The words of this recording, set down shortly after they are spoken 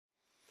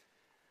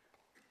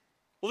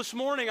Well, this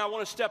morning I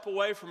want to step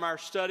away from our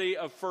study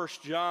of 1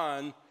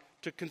 John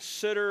to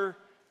consider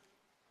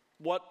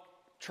what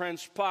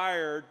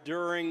transpired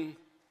during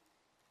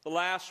the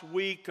last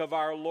week of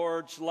our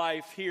Lord's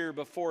life here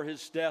before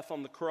his death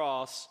on the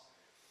cross.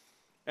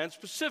 And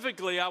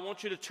specifically, I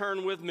want you to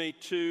turn with me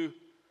to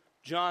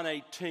John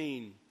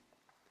 18.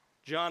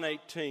 John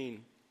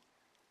 18.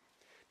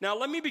 Now,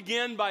 let me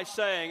begin by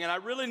saying, and I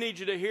really need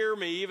you to hear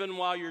me even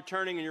while you're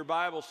turning in your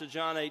Bibles to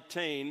John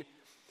 18,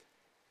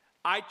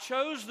 I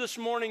chose this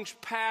morning's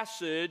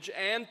passage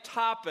and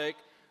topic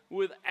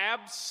with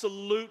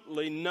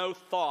absolutely no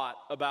thought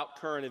about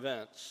current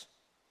events.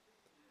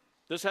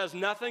 This has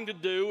nothing to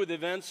do with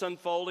events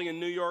unfolding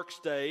in New York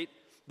State.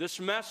 This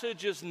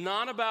message is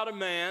not about a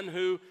man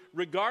who,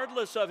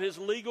 regardless of his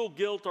legal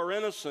guilt or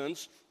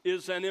innocence,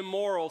 is an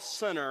immoral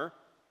sinner.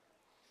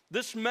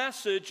 This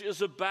message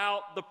is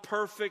about the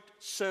perfect,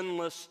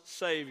 sinless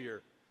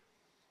Savior.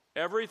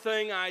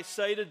 Everything I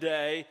say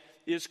today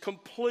is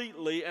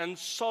completely and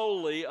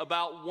solely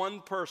about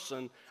one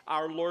person,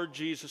 our Lord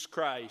Jesus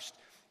Christ.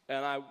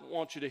 And I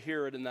want you to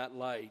hear it in that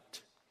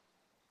light.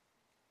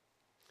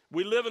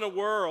 We live in a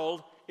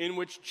world in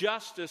which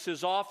justice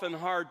is often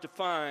hard to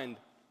find.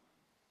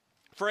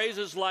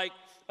 Phrases like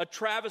a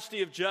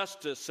travesty of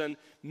justice and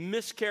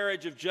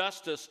miscarriage of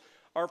justice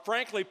are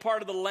frankly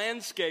part of the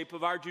landscape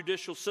of our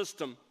judicial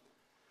system.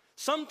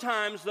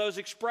 Sometimes those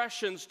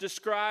expressions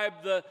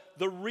describe the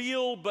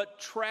real but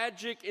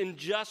tragic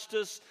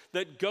injustice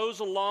that goes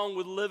along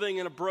with living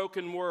in a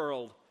broken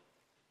world.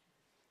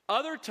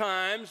 Other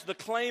times, the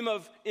claim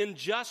of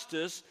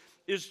injustice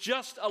is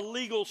just a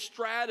legal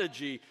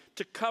strategy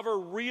to cover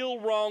real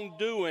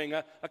wrongdoing,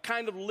 a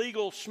kind of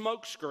legal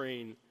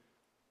smokescreen.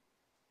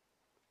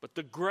 But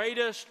the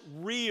greatest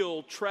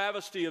real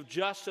travesty of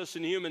justice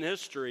in human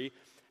history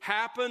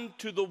happened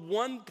to the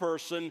one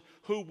person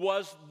who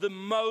was the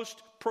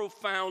most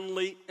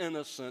profoundly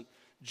innocent,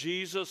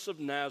 Jesus of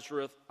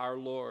Nazareth, our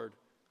Lord.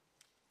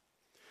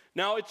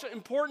 Now, it's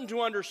important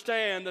to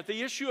understand that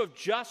the issue of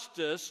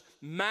justice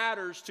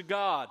matters to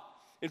God.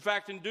 In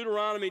fact, in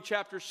Deuteronomy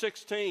chapter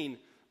 16,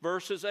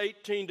 verses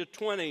 18 to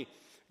 20,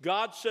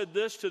 God said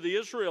this to the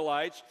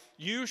Israelites,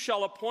 "You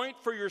shall appoint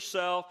for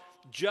yourself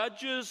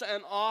judges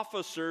and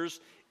officers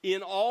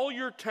in all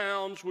your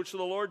towns which the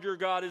Lord your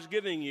God is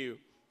giving you.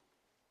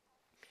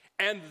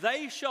 And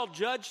they shall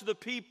judge the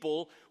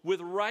people with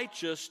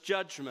righteous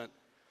judgment.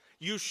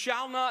 You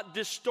shall not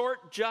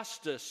distort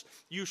justice.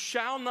 You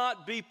shall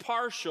not be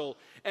partial.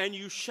 And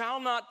you shall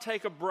not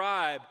take a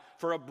bribe,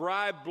 for a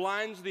bribe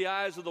blinds the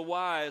eyes of the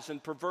wise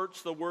and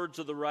perverts the words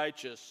of the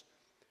righteous.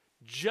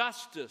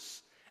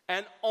 Justice,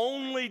 and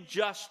only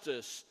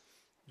justice,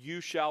 you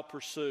shall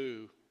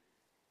pursue."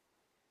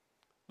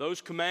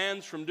 Those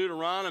commands from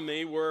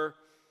Deuteronomy were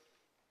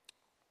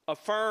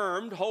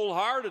affirmed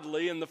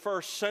wholeheartedly in the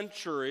first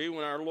century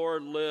when our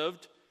Lord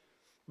lived,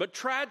 but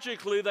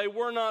tragically they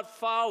were not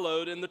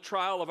followed in the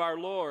trial of our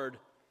Lord.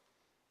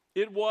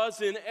 It was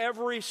in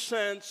every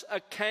sense a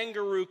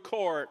kangaroo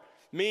court,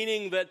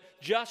 meaning that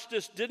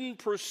justice didn't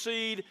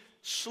proceed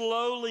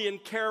slowly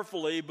and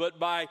carefully, but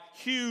by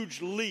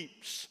huge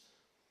leaps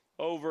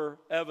over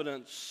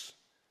evidence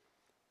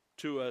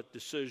to a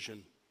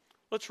decision.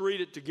 Let's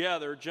read it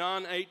together.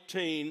 John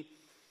 18,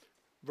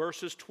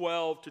 verses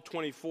 12 to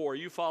 24.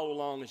 You follow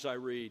along as I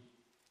read.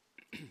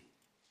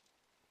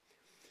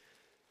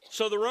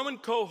 So the Roman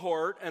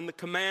cohort and the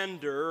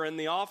commander and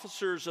the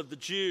officers of the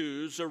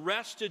Jews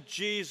arrested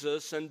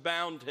Jesus and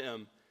bound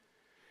him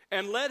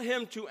and led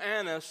him to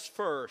Annas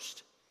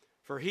first,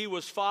 for he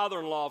was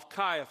father-in-law of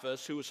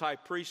Caiaphas, who was high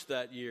priest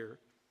that year.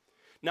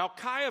 Now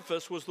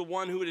Caiaphas was the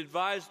one who had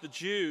advised the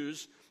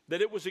Jews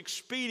that it was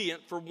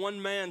expedient for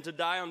one man to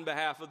die on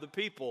behalf of the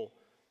people.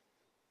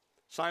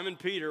 Simon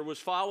Peter was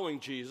following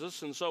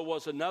Jesus, and so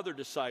was another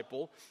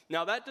disciple.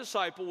 Now that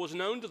disciple was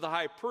known to the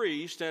high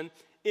priest and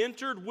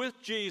entered with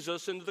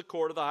Jesus into the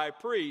court of the high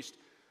priest.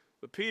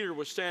 But Peter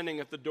was standing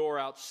at the door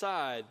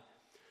outside.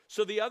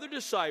 So the other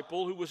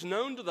disciple, who was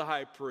known to the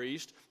high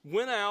priest,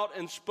 went out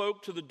and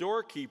spoke to the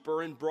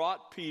doorkeeper and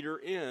brought Peter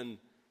in.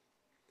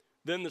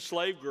 Then the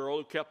slave girl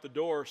who kept the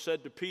door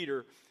said to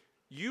Peter,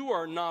 "You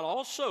are not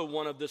also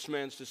one of this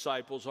man's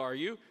disciples, are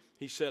you?"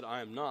 He said,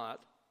 "I am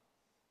not."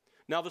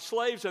 Now the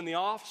slaves and the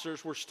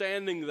officers were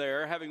standing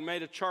there, having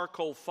made a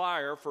charcoal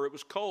fire, for it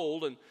was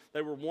cold, and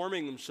they were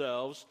warming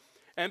themselves.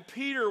 And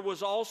Peter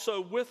was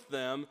also with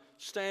them,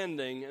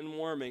 standing and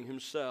warming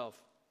himself.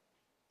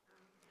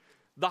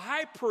 The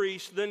high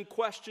priest then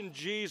questioned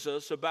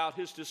Jesus about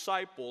his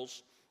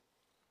disciples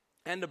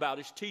and about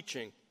his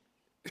teaching.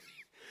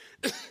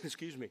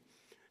 Excuse me.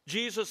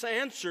 Jesus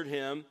answered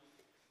him,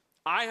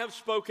 "I have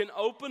spoken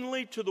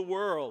openly to the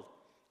world.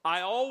 I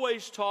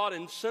always taught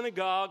in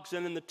synagogues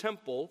and in the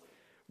temple,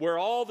 where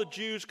all the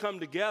Jews come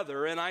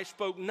together, and I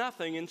spoke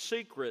nothing in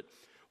secret.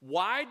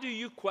 Why do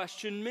you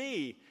question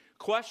me?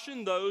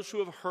 Question those who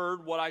have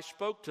heard what I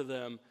spoke to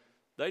them.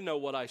 They know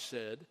what I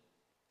said."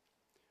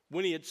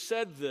 When he had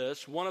said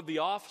this, one of the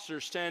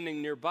officers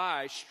standing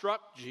nearby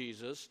struck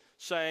Jesus,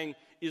 saying,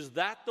 "Is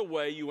that the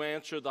way you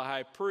answer the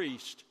high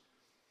priest?"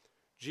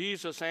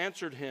 Jesus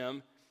answered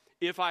him,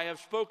 "If I have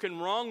spoken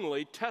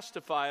wrongly,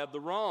 testify of the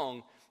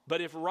wrong.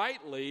 But if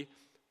rightly,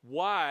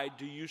 why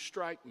do you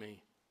strike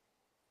me?"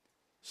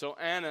 So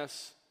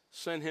Annas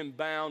sent him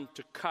bound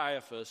to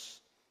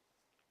Caiaphas,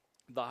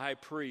 the high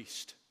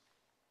priest.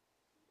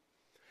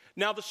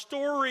 Now, the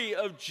story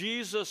of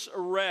Jesus'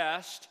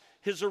 arrest,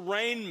 his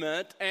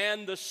arraignment,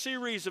 and the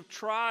series of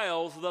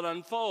trials that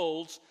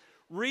unfolds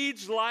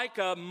reads like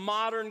a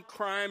modern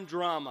crime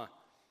drama.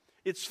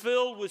 It's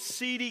filled with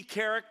seedy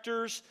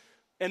characters,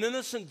 an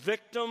innocent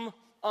victim,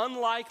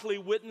 unlikely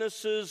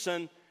witnesses,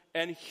 and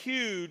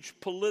huge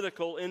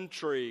political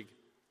intrigue.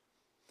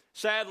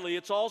 Sadly,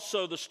 it's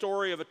also the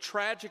story of a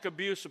tragic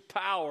abuse of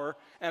power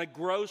and a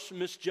gross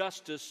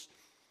misjustice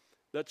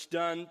that's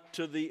done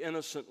to the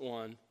innocent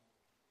one.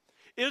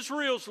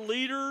 Israel's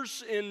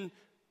leaders in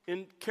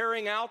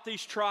carrying out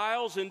these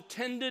trials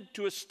intended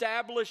to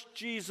establish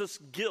Jesus'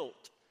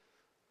 guilt,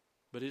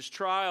 but his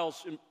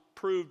trials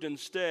proved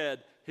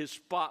instead his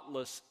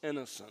spotless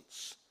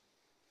innocence.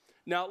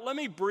 Now, let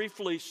me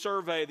briefly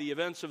survey the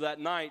events of that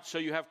night so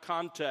you have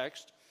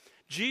context.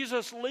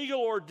 Jesus'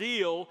 legal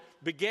ordeal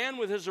began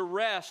with his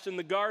arrest in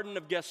the Garden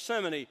of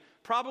Gethsemane,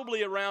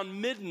 probably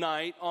around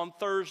midnight on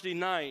Thursday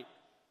night.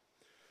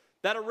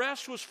 That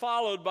arrest was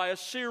followed by a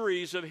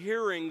series of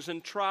hearings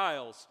and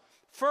trials.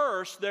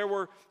 First, there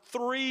were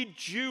 3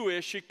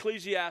 Jewish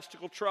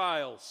ecclesiastical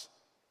trials.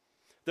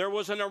 There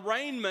was an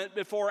arraignment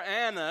before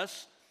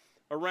Annas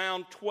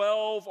around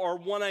 12 or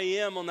 1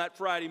 a.m. on that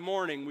Friday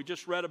morning. We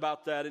just read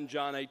about that in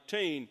John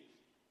 18.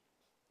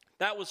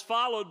 That was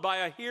followed by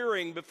a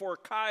hearing before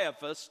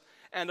Caiaphas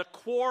and a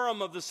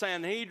quorum of the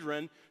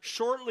Sanhedrin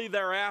shortly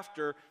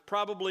thereafter,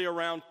 probably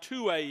around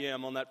 2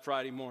 a.m. on that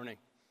Friday morning.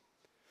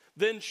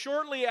 Then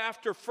shortly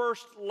after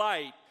first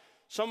light,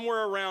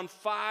 somewhere around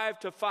 5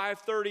 to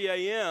 5:30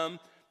 a.m.,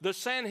 the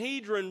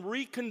Sanhedrin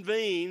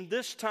reconvened,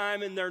 this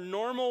time in their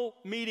normal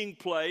meeting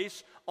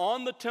place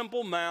on the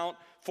Temple Mount,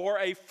 for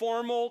a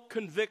formal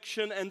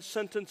conviction and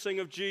sentencing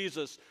of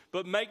Jesus.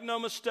 But make no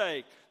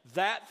mistake,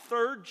 that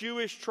third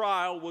Jewish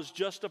trial was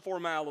just a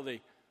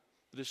formality.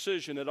 The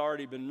decision had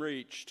already been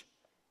reached.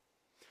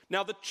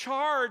 Now, the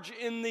charge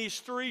in these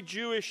 3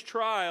 Jewish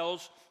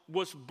trials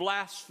was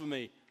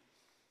blasphemy.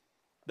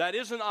 That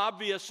isn't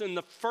obvious in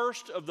the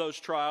first of those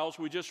trials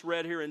we just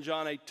read here in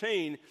John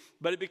 18,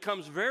 but it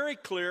becomes very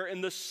clear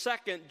in the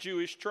second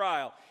Jewish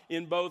trial,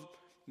 in both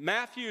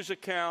Matthew's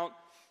account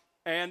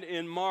and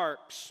in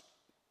Mark's.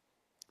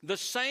 The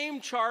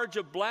same charge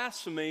of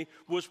blasphemy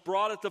was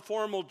brought at the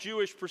formal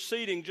Jewish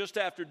proceeding just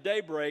after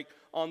daybreak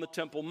on the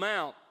Temple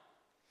Mount.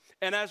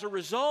 And as a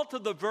result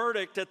of the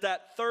verdict at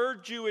that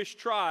third Jewish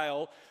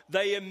trial,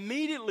 they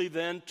immediately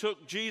then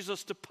took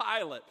Jesus to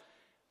Pilate.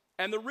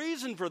 And the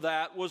reason for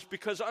that was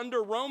because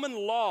under Roman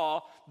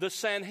law, the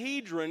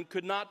Sanhedrin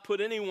could not put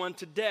anyone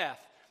to death.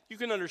 You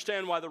can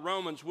understand why the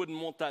Romans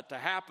wouldn't want that to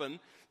happen,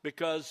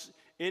 because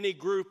any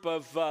group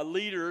of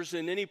leaders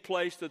in any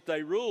place that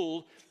they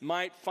ruled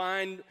might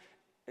find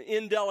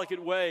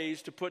indelicate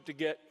ways to put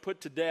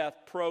to death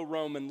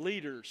pro-Roman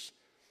leaders.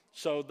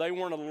 So they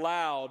weren't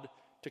allowed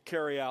to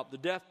carry out the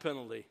death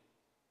penalty.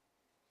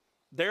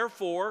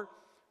 Therefore,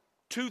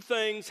 2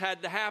 things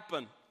had to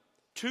happen.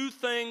 2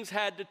 things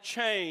had to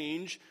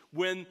change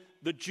when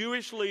the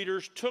Jewish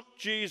leaders took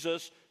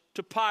Jesus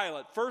to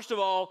Pilate. First of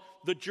all,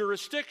 the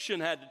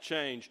jurisdiction had to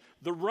change.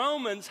 The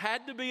Romans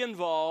had to be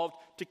involved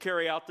to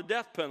carry out the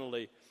death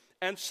penalty.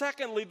 And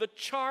secondly, the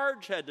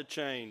charge had to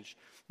change,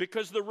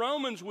 because the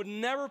Romans would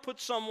never put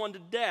someone to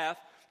death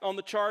on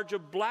the charge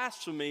of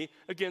blasphemy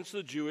against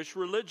the Jewish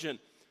religion.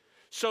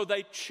 So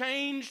they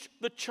changed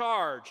the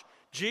charge.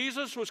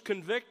 Jesus was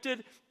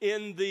convicted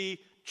in the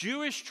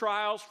Jewish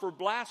trials for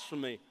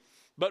blasphemy.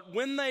 But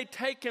when they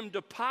take him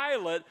to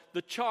Pilate,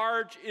 the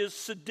charge is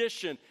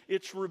sedition.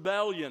 It's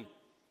rebellion.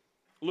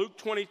 Luke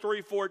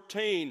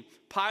 23:14,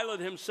 Pilate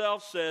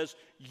himself says,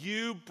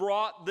 "You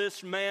brought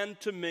this man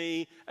to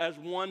me as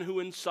one who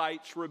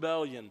incites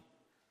rebellion."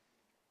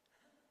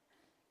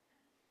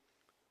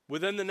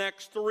 Within the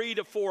next 3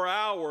 to 4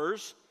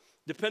 hours,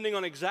 depending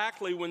on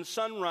exactly when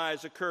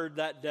sunrise occurred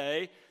that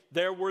day,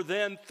 there were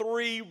then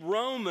 3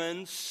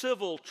 Roman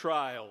civil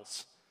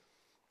trials.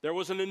 There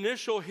was an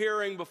initial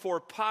hearing before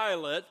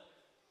Pilate,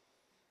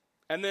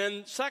 and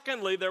then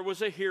secondly, there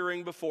was a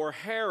hearing before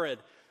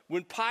Herod.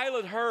 When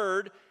Pilate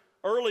heard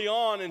early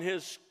on in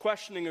his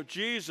questioning of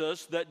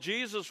Jesus that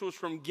Jesus was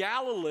from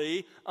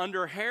Galilee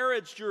under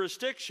Herod's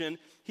jurisdiction,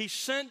 he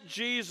sent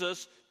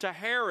Jesus to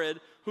Herod,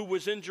 who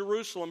was in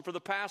Jerusalem for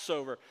the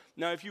Passover.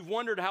 Now, if you've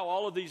wondered how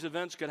all of these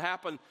events could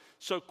happen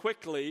so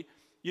quickly,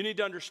 you need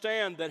to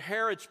understand that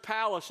Herod's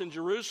palace in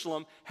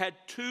Jerusalem had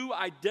 2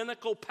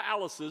 identical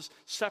palaces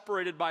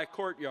separated by a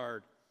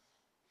courtyard.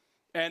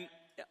 And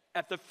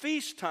at the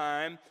feast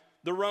time,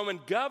 the Roman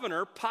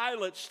governor,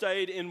 Pilate,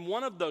 stayed in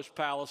one of those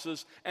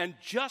palaces, and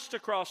just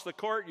across the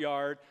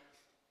courtyard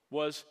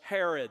was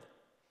Herod,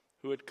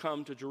 who had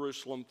come to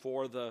Jerusalem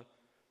for the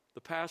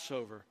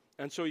Passover.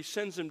 And so he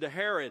sends him to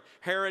Herod.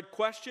 Herod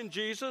questioned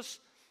Jesus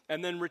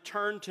and then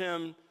returned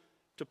him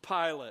to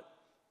Pilate.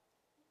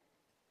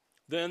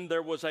 Then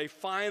there was a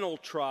final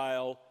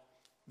trial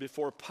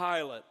before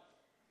Pilate.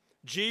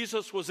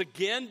 Jesus was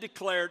again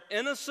declared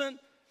innocent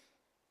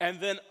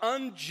and then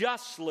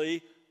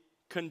unjustly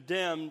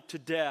condemned to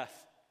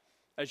death.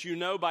 As you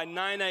know, by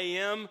 9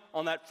 a.m.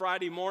 on that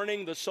Friday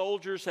morning, the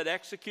soldiers had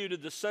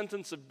executed the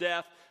sentence of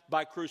death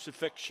by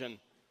crucifixion.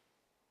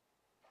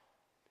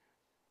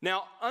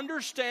 Now,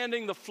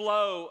 understanding the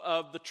flow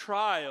of the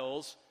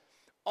trials,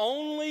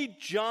 only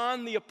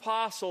John the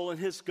Apostle in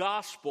his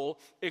gospel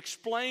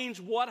explains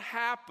what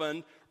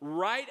happened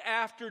right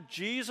after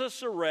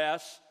Jesus'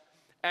 arrest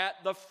at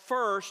the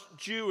first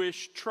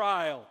Jewish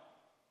trial.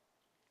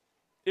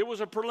 It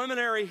was a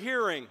preliminary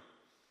hearing.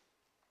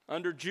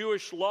 Under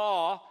Jewish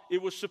law,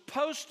 it was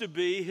supposed to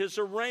be his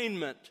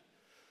arraignment.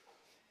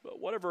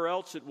 But whatever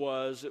else it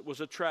was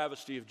a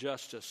travesty of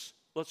justice.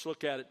 Let's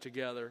look at it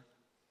together.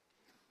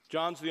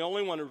 John's the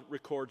only one who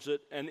records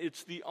it, and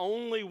it's the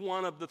only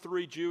one of the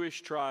 3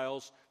 Jewish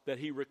trials that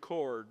he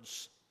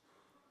records.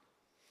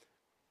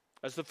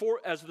 As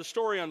the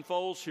story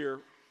unfolds here,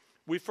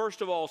 we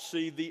first of all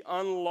see the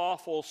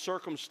unlawful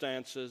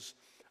circumstances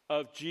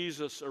of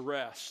Jesus'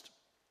 arrest.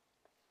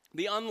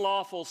 The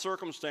unlawful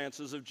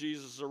circumstances of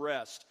Jesus'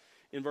 arrest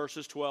in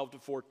verses 12 to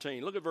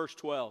 14. Look at verse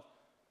 12.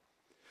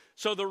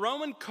 So the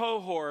Roman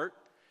cohort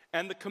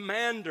and the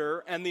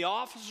commander and the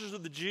officers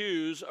of the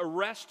Jews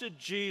arrested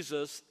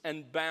Jesus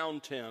and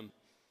bound him.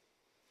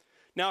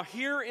 Now,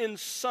 here in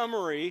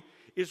summary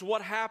is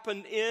what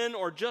happened in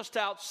or just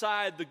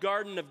outside the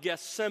Garden of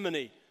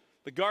Gethsemane.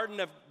 The Garden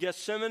of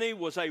Gethsemane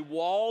was a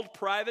walled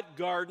private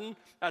garden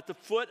at the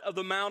foot of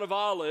the Mount of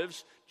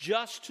Olives,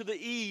 just to the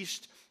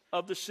east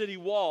of the city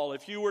wall.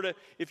 If you were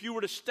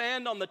to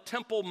stand on the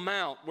Temple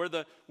Mount, where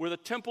the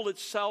temple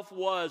itself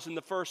was in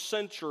the first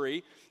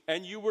century,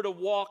 and you were to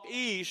walk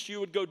east, you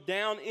would go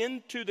down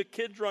into the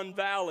Kidron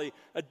Valley,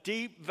 a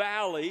deep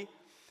valley,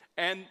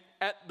 and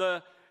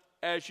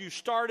as you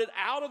started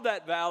out of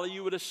that valley,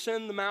 you would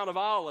ascend the Mount of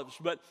Olives.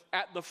 But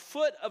at the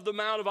foot of the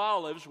Mount of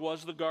Olives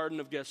was the Garden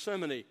of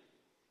Gethsemane.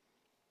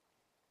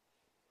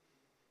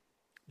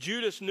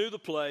 Judas knew the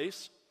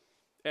place,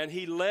 and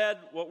he led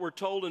what we're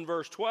told in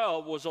verse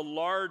 12 was a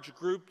large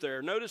group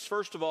there. Notice,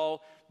 first of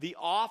all, the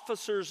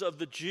officers of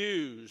the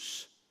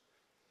Jews.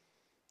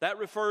 That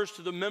refers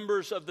to the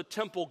members of the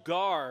temple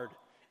guard.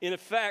 In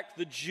effect,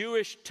 the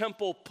Jewish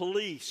temple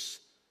police.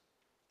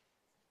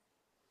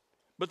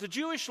 But the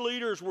Jewish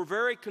leaders were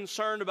very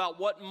concerned about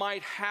what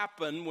might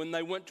happen when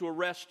they went to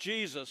arrest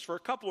Jesus for a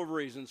couple of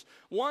reasons.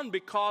 One,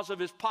 because of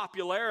his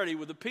popularity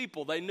with the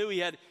people. They knew he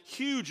had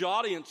huge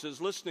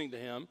audiences listening to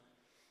him.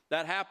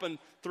 That happened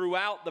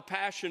throughout the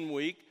Passion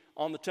Week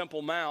on the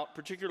Temple Mount,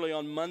 particularly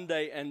on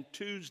Monday and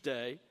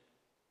Tuesday.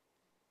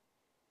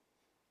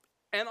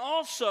 And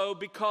also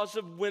because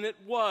of when it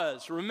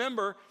was.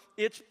 Remember,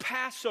 it's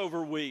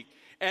Passover week.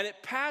 And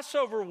at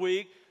Passover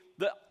week,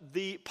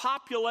 the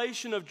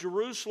population of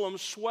Jerusalem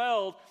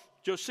swelled,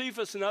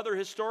 Josephus and other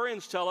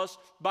historians tell us,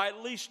 by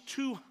at least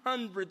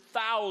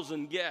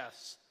 200,000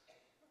 guests.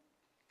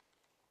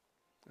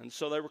 And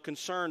so they were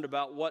concerned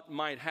about what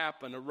might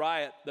happen, a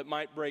riot that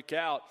might break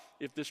out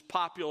if this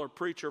popular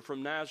preacher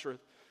from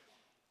Nazareth,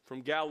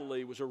 from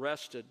Galilee, was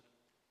arrested.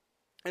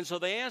 And so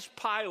they asked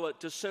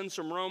Pilate to send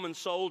some Roman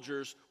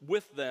soldiers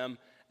with them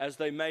as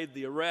they made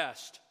the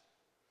arrest.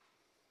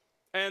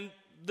 And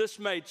this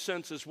made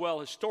sense as well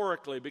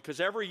historically, because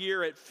every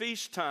year at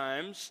feast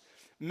times,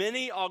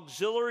 many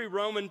auxiliary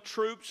Roman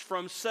troops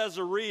from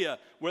Caesarea,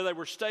 where they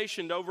were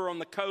stationed over on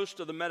the coast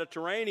of the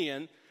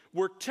Mediterranean,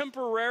 were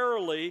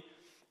temporarily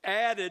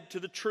added to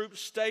the troops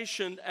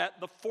stationed at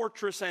the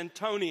Fortress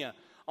Antonia.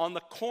 On the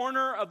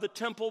corner of the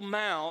Temple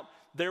Mount,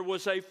 there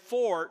was a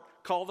fort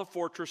called the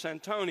Fortress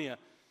Antonia.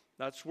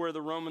 That's where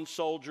the Roman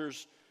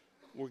soldiers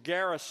were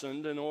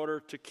garrisoned in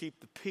order to keep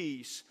the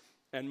peace.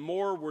 And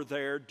more were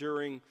there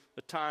during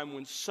the time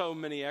when so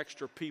many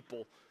extra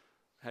people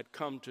had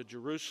come to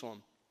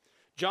Jerusalem.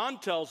 John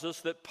tells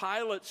us that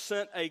Pilate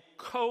sent a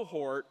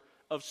cohort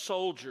of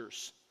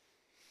soldiers.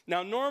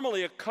 Now,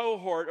 normally a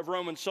cohort of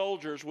Roman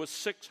soldiers was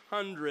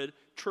 600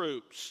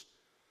 troops.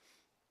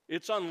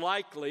 It's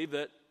unlikely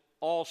that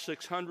all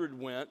 600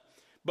 went,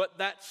 but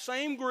that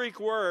same Greek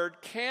word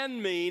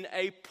can mean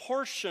a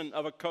portion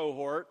of a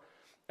cohort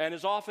and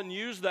is often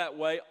used that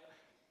way,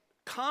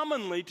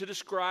 commonly to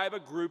describe a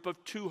group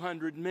of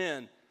 200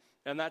 men.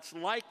 And that's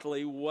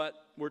likely what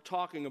we're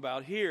talking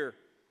about here.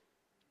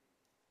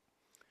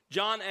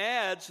 John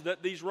adds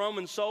that these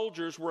Roman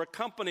soldiers were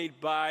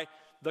accompanied by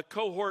the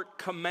cohort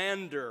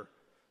commander,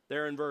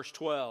 there in verse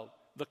 12.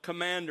 The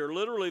commander,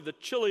 literally the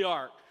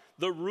chiliarch,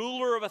 the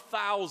ruler of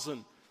 1,000,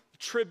 the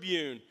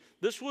tribune.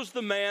 This was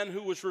the man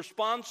who was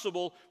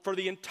responsible for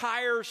the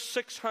entire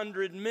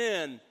 600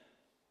 men.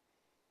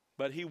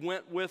 But he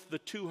went with the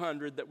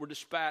 200 that were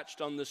dispatched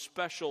on this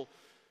special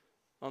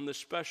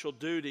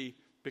duty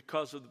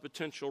because of the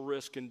potential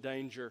risk and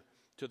danger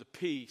to the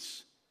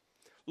peace.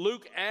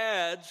 Luke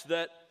adds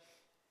that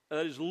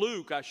that is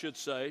Luke, I should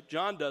say,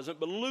 John doesn't,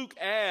 but Luke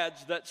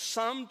adds that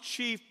some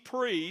chief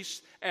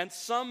priests and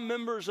some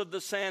members of the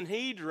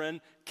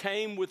Sanhedrin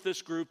came with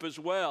this group as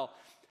well.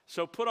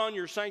 So put on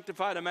your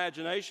sanctified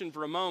imagination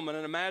for a moment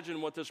and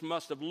imagine what this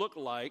must have looked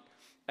like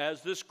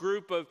as this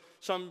group of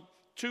some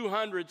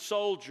 200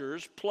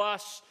 soldiers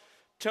plus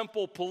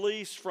temple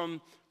police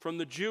from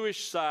the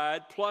Jewish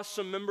side, plus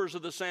some members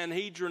of the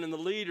Sanhedrin and the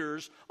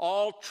leaders,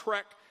 all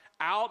trek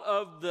out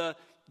of the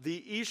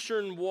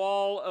eastern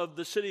wall of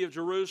the city of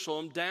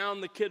Jerusalem,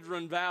 down the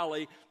Kidron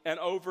Valley, and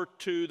over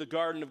to the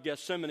Garden of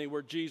Gethsemane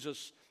where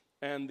Jesus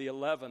and the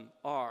 11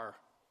 are.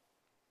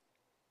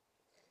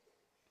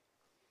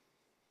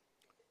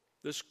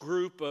 This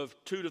group of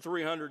 200 to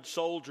 300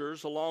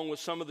 soldiers, along with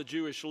some of the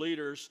Jewish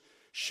leaders,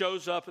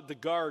 shows up at the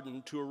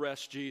garden to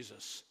arrest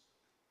Jesus.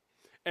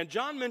 And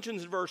John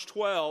mentions in verse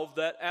 12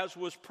 that, as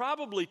was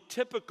probably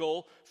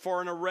typical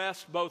for an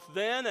arrest both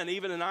then and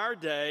even in our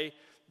day,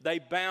 they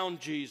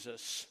bound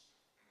Jesus.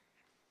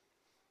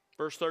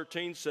 Verse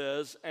 13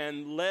 says,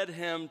 and led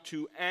him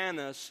to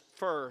Annas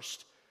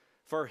first,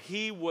 for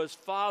he was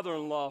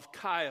father-in-law of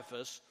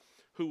Caiaphas,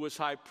 who was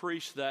high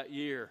priest that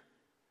year.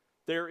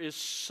 There is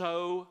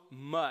so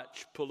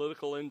much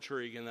political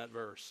intrigue in that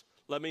verse.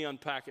 Let me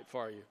unpack it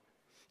for you.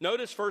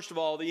 Notice, first of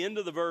all, the end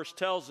of the verse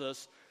tells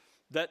us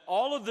that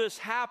all of this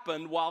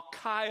happened while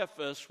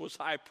Caiaphas was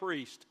high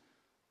priest.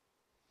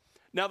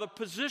 Now, the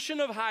position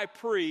of high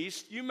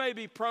priest, you may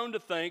be prone to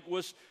think,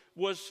 was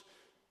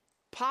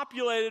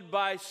populated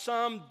by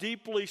some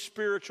deeply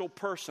spiritual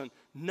person.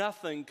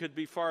 Nothing could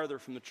be farther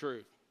from the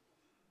truth.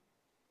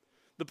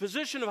 The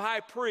position of high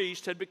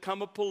priest had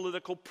become a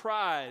political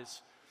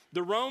prize.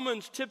 The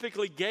Romans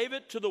typically gave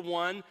it to the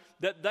one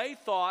that they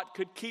thought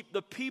could keep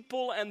the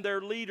people and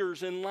their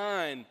leaders in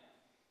line.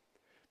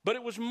 But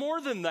it was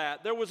more than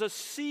that. There was a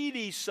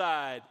seedy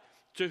side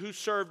to who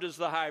served as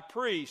the high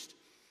priest.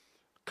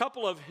 A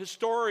couple of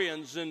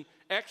historians and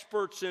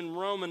experts in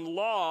Roman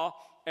law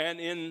and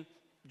in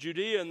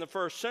Judea in the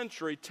first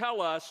century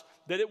tell us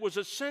that it was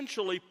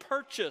essentially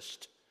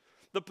purchased.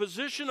 The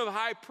position of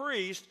high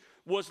priest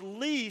was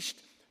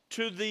leased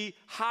to the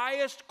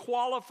highest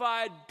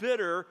qualified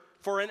bidder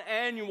for an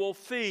annual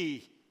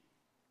fee.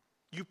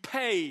 You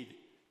paid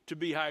to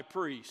be high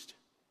priest.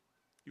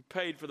 You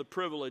paid for the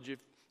privilege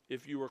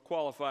if you were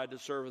qualified to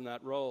serve in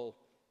that role.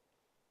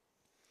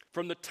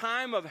 From the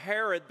time of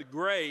Herod the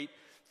Great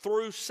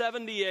through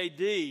 70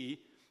 AD,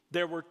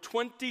 there were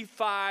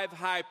 25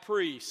 high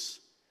priests.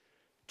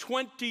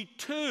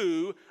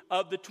 22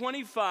 of the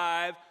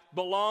 25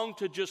 belonged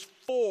to just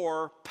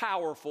 4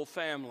 powerful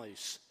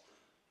families.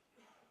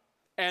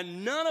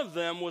 And none of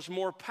them was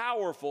more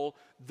powerful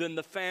than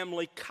the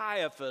family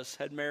Caiaphas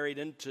had married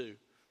into.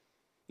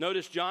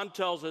 Notice John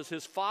tells us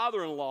his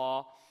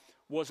father-in-law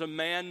was a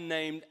man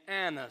named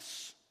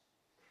Annas.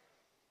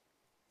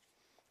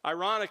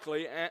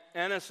 Ironically,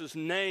 Annas'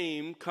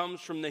 name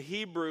comes from the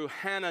Hebrew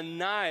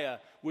Hananiah,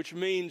 which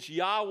means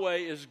Yahweh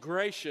is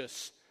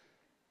gracious.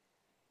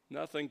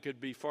 Nothing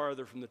could be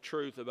farther from the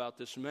truth about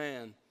this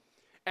man.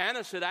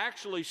 Annas had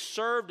actually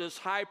served as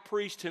high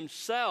priest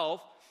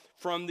himself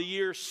from the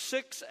year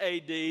 6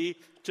 AD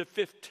to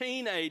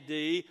 15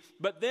 AD,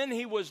 but then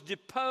he was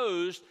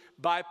deposed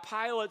by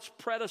Pilate's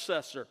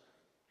predecessor.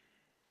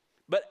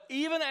 But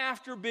even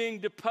after being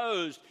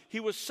deposed, he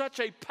was such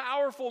a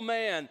powerful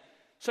man,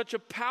 such a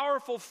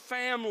powerful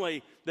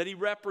family that he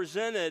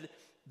represented,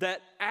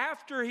 that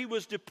after he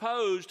was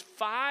deposed,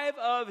 5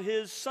 of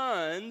his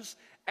sons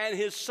and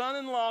his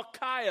son-in-law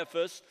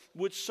Caiaphas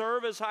would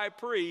serve as high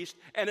priest,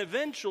 and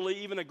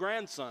eventually even a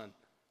grandson.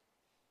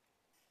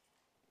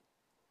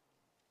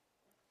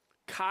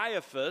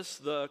 Caiaphas,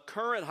 the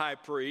current high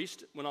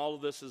priest, when all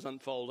of this is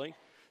unfolding,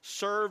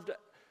 served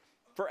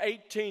for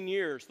 18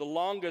 years, the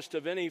longest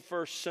of any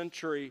first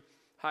century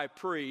high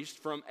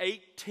priest, from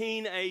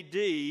 18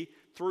 AD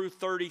through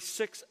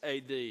 36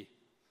 AD.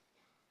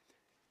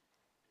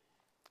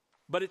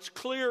 But it's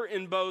clear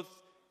in both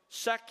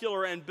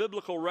secular and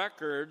biblical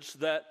records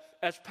that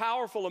as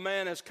powerful a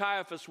man as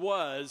Caiaphas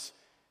was,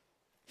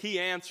 he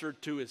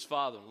answered to his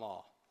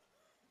father-in-law.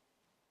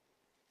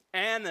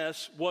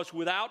 Annas was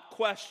without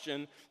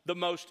question the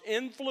most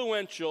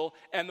influential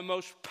and the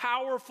most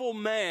powerful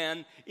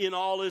man in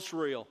all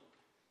Israel.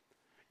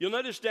 You'll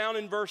notice down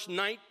in verse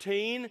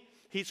 19,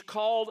 he's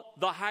called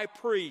the high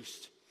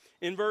priest.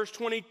 In verse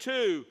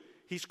 22,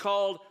 he's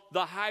called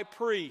the high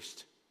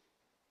priest.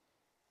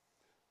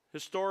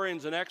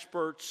 Historians and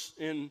experts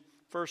in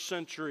first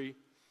century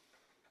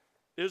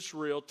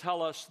Israel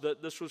tell us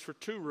that this was for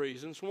 2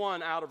 reasons.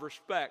 One, out of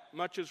respect,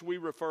 much as we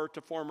refer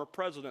to former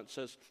presidents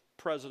as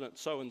President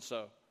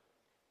so-and-so.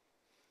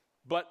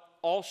 But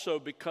also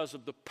because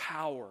of the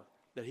power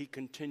that he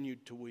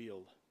continued to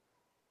wield.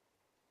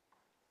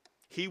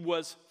 He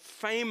was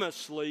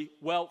famously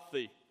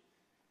wealthy.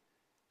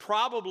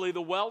 Probably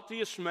the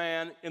wealthiest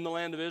man in the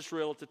land of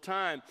Israel at the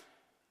time.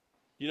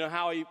 You know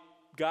how he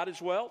got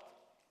his wealth?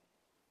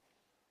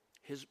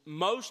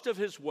 Most of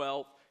his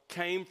wealth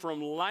came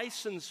from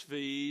license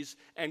fees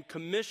and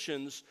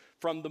commissions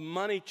from the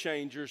money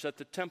changers at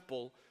the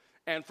temple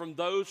and from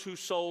those who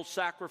sold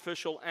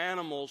sacrificial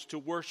animals to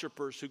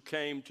worshipers who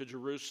came to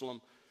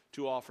Jerusalem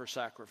to offer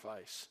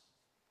sacrifice.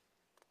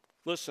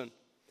 Listen,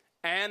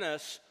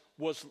 Annas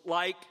was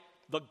like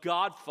the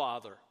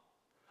godfather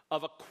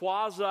of a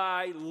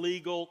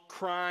quasi-legal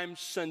crime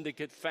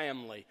syndicate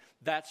family.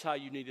 That's how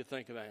you need to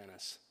think of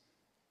Annas.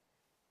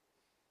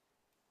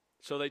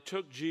 So they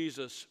took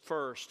Jesus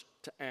first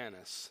to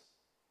Annas.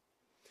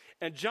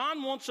 And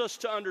John wants us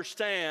to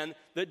understand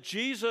that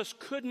Jesus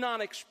could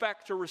not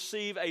expect to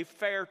receive a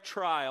fair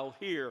trial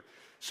here.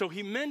 So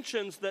he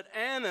mentions that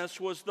Annas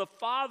was the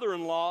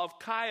father-in-law of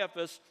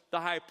Caiaphas,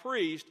 the high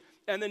priest.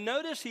 And then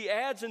notice he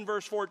adds in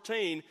verse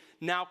 14,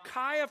 now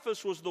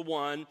Caiaphas was the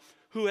one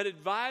who had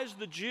advised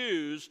the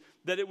Jews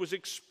that it was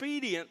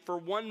expedient for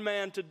one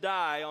man to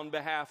die on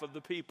behalf of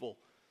the people.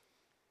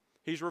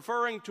 He's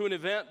referring to an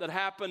event that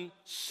happened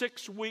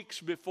 6 weeks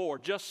before,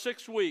 just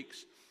 6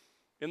 weeks.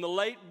 In the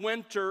late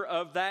winter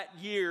of that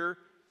year,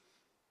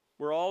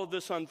 where all of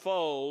this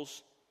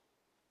unfolds,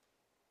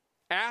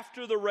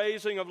 after the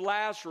raising of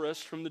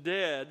Lazarus from the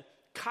dead,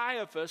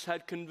 Caiaphas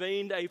had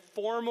convened a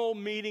formal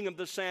meeting of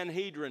the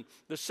Sanhedrin,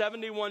 the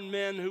 71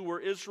 men who were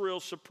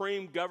Israel's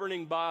supreme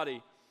governing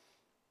body.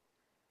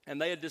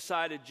 And they had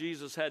decided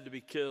Jesus had to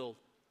be killed.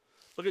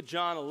 Look at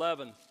John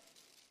 11.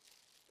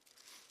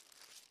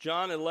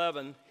 John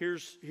 11,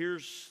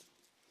 here's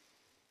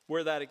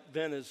where that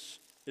event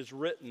is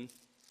written.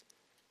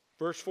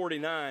 Verse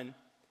 49,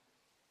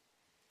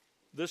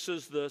 this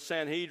is the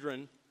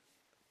Sanhedrin,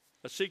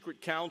 a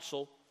secret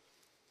council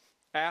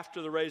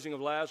after the raising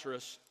of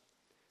Lazarus.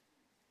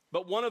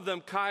 But one of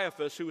them,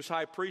 Caiaphas, who was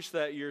high priest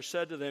that year,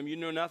 said to them, you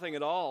know nothing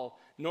at all,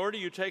 nor do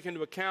you take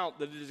into account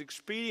that it is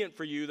expedient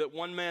for you that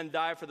one man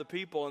die for the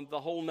people and the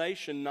whole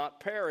nation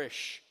not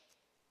perish.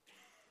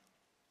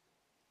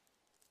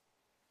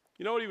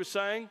 You know what he was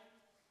saying?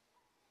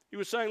 He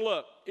was saying,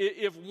 look,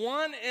 if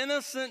one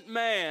innocent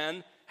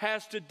man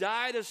has to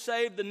die to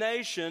save the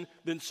nation,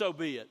 then so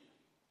be it.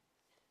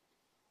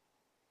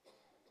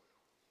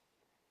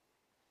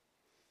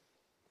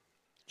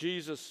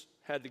 Jesus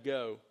had to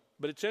go.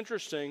 But it's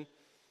interesting,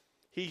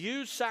 he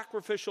used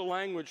sacrificial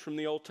language from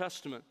the Old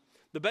Testament.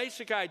 The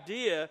basic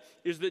idea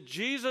is that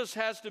Jesus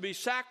has to be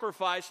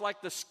sacrificed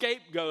like the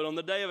scapegoat on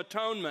the Day of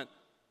Atonement.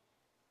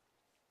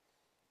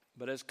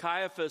 But as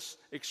Caiaphas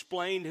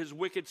explained his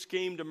wicked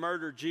scheme to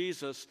murder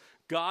Jesus,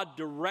 God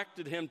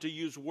directed him to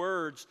use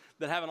words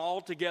that have an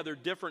altogether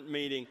different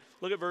meaning.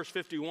 Look at verse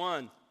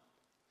 51.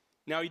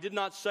 Now, he did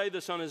not say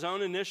this on his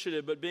own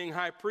initiative, but being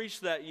high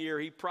priest that year,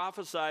 he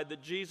prophesied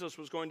that Jesus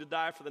was going to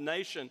die for the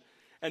nation,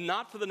 and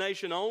not for the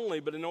nation only,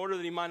 but in order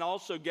that he might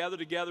also gather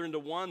together into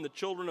one the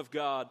children of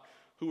God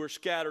who were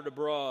scattered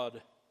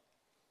abroad.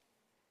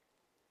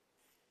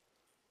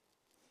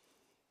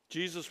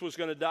 Jesus was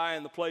going to die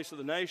in the place of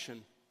the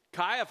nation.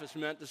 Caiaphas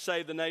meant to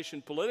save the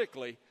nation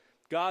politically.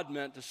 God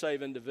meant to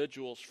save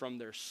individuals from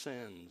their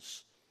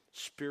sins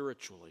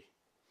spiritually.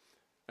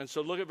 And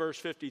so look at verse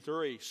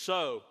 53.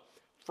 So,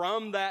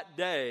 from that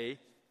day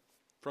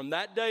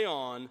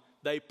on,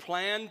 they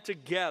planned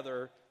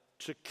together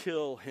to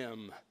kill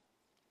him.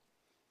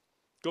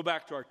 Go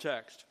back to our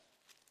text.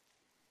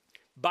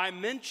 By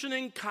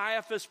mentioning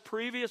Caiaphas'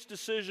 previous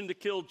decision to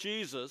kill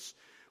Jesus,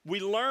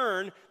 we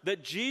learn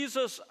that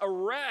Jesus'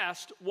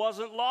 arrest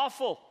wasn't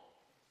lawful.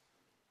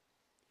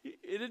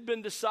 It had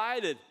been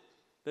decided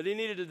that he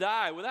needed to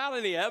die without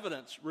any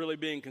evidence really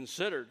being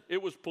considered.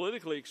 It was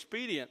politically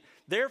expedient.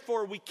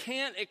 Therefore, we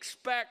can't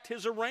expect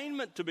his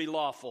arraignment to be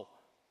lawful.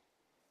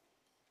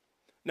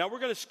 Now, we're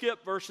going to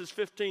skip verses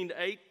 15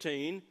 to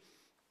 18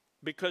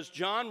 because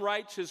John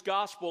writes his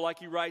gospel like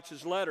he writes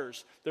his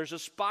letters. There's a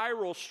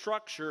spiral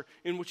structure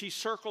in which he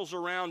circles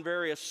around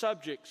various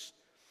subjects.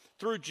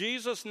 Through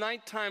Jesus'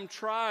 nighttime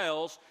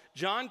trials,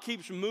 John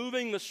keeps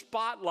moving the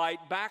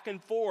spotlight back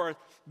and forth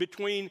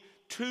between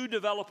two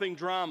developing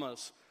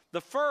dramas. The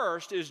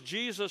first is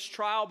Jesus'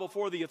 trial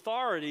before the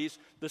authorities.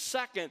 The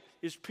second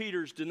is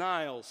Peter's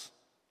denials.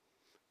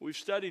 We've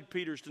studied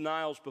Peter's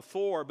denials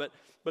before, but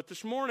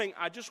this morning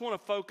I just want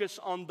to focus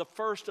on the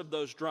first of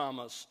those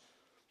dramas,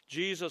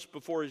 Jesus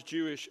before his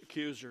Jewish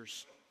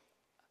accusers.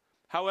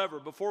 However,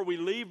 before we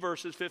leave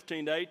verses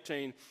 15 to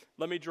 18,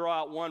 let me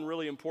draw out one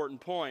really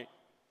important point.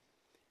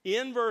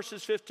 In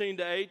verses 15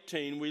 to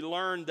 18, we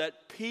learn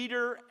that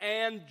Peter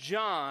and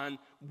John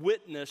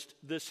witnessed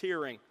this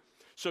hearing.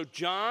 So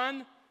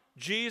John,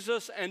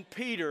 Jesus, and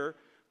Peter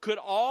could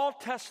all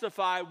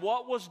testify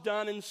what was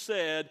done and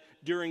said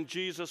during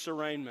Jesus'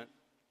 arraignment.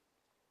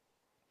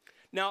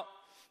 Now,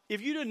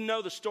 if you didn't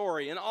know the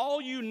story and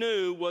all you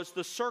knew was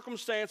the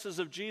circumstances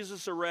of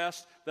Jesus'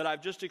 arrest that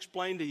I've just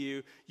explained to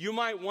you, you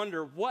might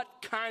wonder, what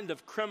kind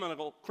of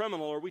criminal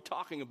are we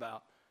talking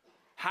about?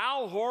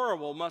 How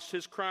horrible must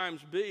his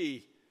crimes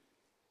be?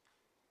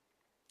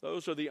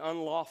 Those are the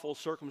unlawful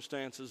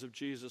circumstances of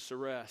Jesus'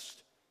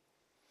 arrest.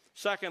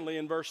 Secondly,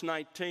 in verse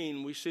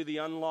 19, we see the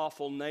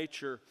unlawful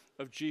nature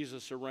of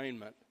Jesus'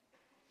 arraignment.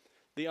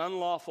 The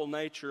unlawful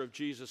nature of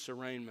Jesus'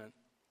 arraignment.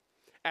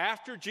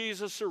 After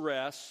Jesus'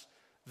 arrest,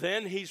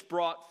 then he's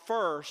brought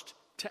first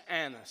to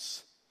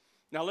Annas.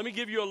 Now, let me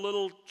give you a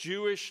little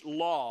Jewish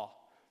law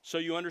so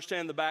you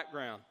understand the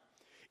background.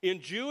 In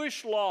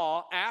Jewish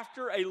law,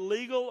 after a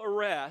legal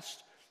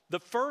arrest, the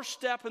first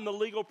step in the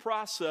legal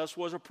process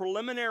was a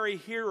preliminary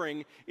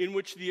hearing in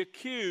which the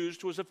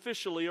accused was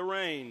officially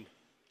arraigned.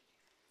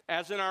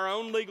 As in our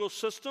own legal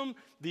system,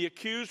 the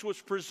accused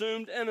was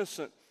presumed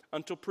innocent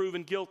until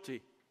proven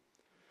guilty.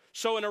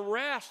 So an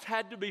arrest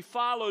had to be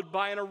followed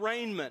by an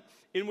arraignment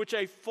in which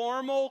a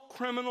formal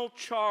criminal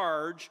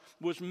charge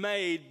was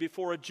made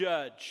before a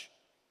judge.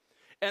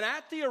 And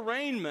at the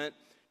arraignment,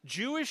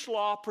 Jewish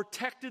law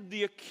protected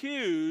the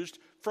accused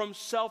from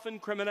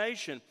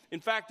self-incrimination.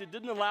 In fact, it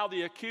didn't allow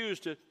the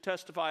accused to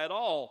testify at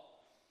all.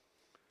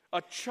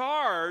 A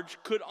charge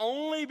could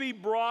only be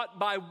brought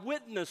by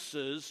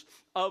witnesses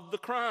of the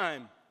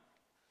crime.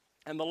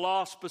 And the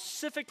law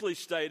specifically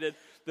stated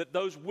that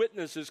those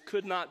witnesses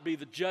could not be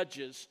the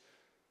judges.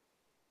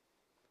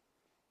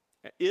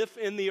 If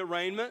in the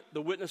arraignment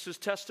the witness's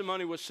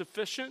testimony was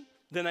sufficient,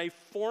 then a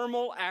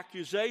formal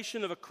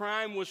accusation of a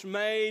crime was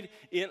made.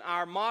 In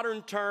our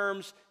modern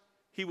terms,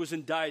 he was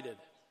indicted.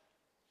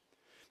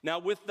 Now,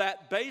 with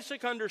that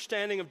basic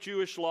understanding of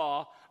Jewish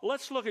law,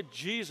 let's look at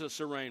Jesus'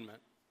 arraignment.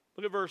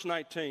 Look at verse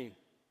 19.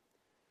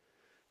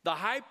 The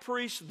high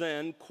priest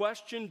then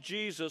questioned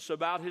Jesus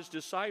about his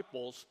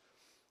disciples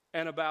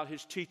and about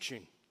his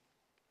teaching.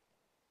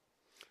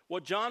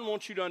 What John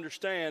wants you to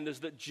understand is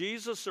that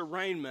Jesus'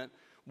 arraignment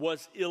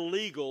was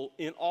illegal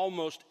in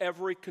almost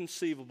every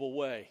conceivable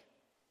way.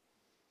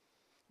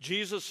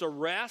 Jesus'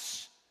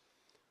 arrest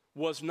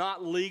was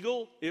not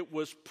legal. It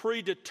was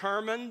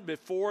predetermined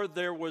before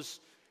there was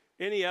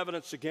any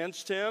evidence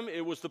against him.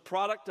 It was the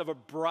product of a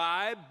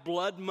bribe,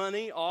 blood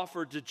money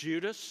offered to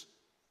Judas.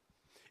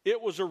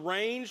 It was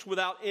arranged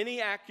without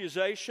any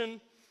accusation,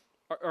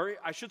 or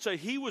I should say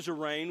he was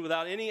arraigned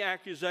without any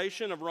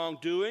accusation of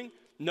wrongdoing.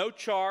 No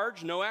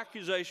charge, no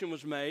accusation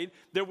was made.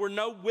 There were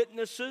no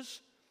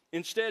witnesses.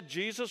 Instead,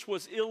 Jesus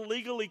was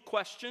illegally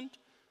questioned.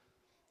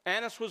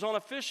 Annas was on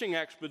a fishing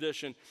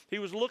expedition. He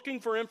was looking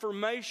for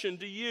information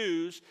to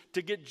use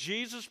to get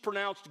Jesus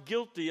pronounced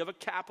guilty of a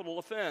capital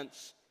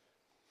offense.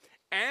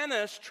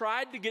 Annas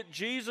tried to get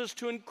Jesus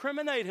to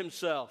incriminate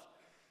himself.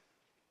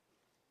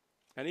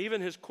 And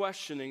even his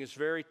questioning is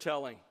very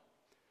telling.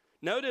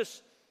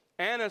 Notice,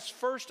 Annas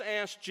first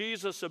asked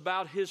Jesus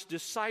about his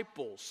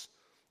disciples.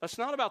 That's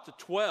not about the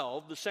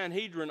 12. The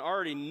Sanhedrin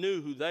already knew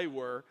who they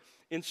were.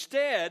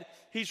 Instead,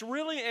 he's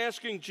really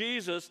asking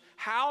Jesus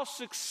how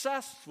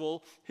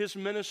successful his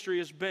ministry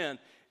has been.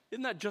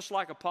 Isn't that just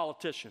like a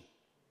politician?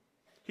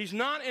 He's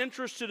not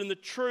interested in the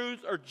truth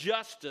or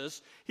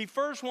justice. He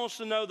first wants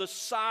to know the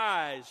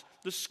size,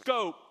 the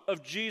scope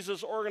of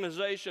Jesus'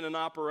 organization and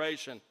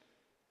operation.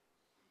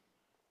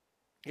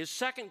 His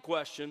second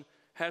question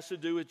has to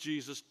do with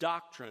Jesus'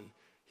 doctrine,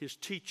 his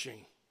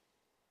teaching.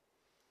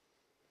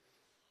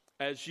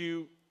 As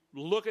you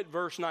look at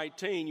verse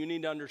 19, you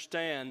need to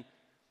understand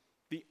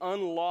the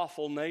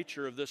unlawful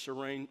nature of this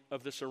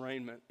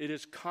arraignment. It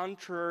is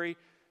contrary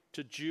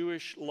to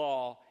Jewish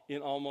law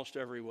in almost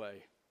every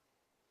way.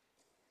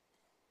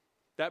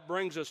 That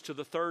brings us to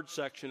the third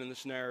section in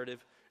this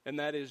narrative, and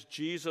that is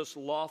Jesus'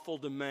 lawful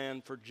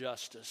demand for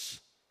justice.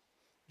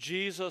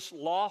 Jesus'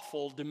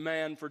 lawful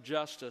demand for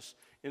justice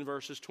in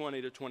verses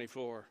 20 to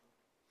 24.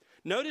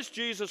 Notice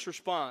Jesus'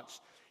 response.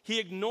 He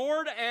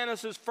ignored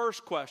Annas'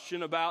 first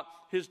question about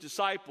his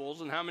disciples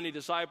and how many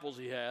disciples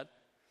he had,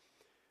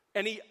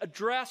 and he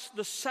addressed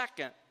the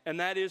second, and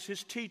that is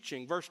his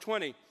teaching. Verse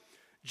 20,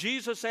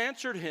 Jesus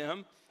answered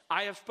him,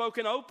 I have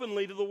spoken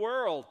openly to the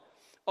world.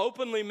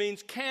 Openly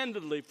means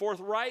candidly,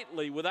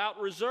 forthrightly,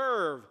 without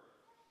reserve.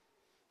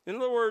 In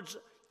other words,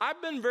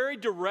 I've been very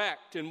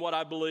direct in what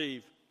I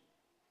believe.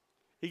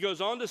 He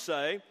goes on to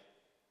say,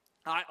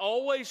 I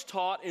always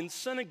taught in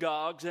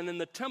synagogues and in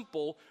the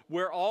temple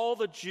where all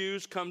the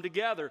Jews come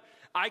together.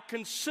 I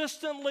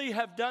consistently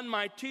have done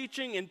my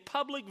teaching in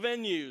public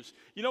venues.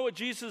 You know what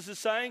Jesus is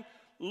saying?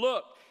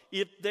 Look,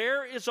 if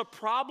there is a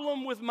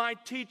problem with my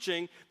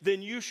teaching,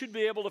 then you should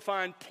be able to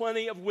find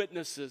plenty of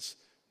witnesses.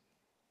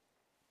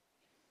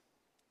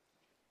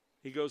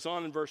 He goes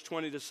on in verse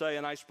 20 to say,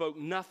 and I spoke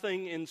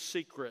nothing in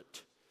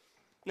secret.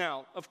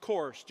 Now, of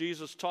course,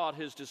 Jesus taught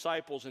his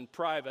disciples in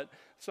private.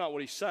 That's not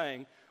what he's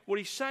saying. What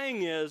he's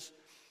saying is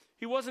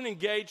he wasn't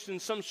engaged in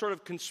some sort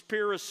of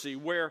conspiracy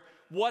where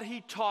what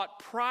he taught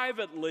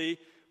privately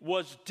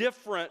was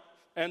different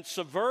and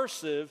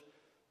subversive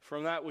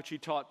from that which he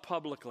taught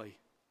publicly.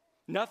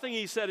 Nothing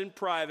he said in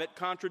private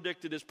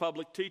contradicted his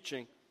public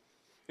teaching.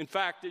 In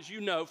fact, as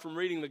you know from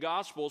reading the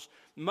Gospels,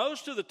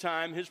 most of the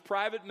time his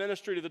private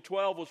ministry to the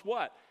 12 was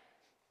what?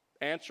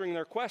 Answering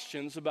their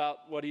questions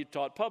about what he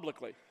taught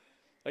publicly.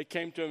 They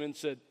came to him and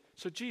said,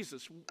 so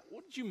Jesus,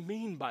 what did you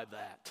mean by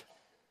that?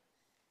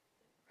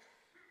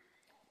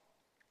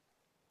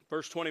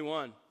 Verse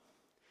 21,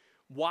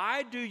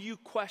 why do you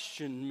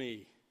question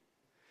me?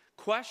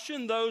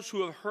 Question those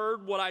who have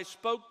heard what I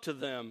spoke to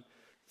them.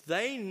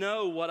 They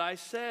know what I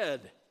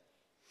said.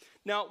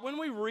 Now, when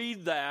we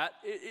read that,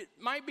 it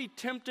might be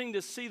tempting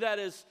to see that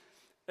as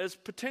as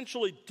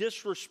potentially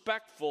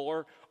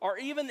disrespectful or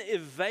even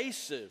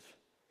evasive,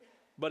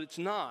 but it's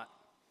not.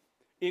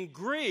 In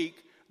Greek,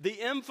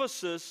 the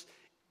emphasis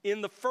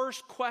in the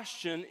first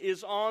question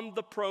is on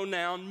the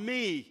pronoun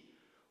me.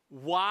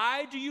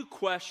 Why do you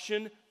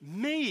question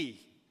me?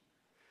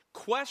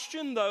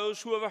 Question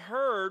those who have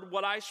heard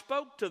what I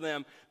spoke to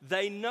them.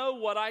 They know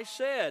what I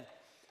said.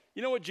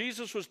 You know what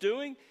Jesus was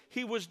doing?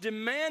 He was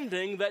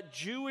demanding that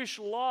Jewish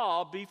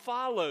law be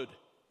followed.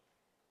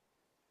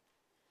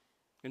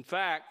 In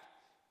fact,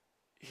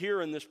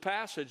 here in this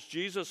passage,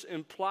 Jesus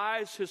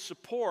implies his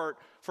support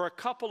for a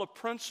couple of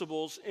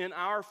principles in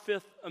our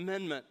Fifth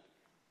Amendment.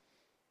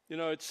 You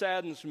know, it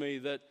saddens me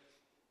that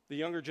the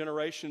younger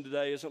generation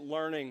today isn't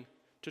learning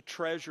to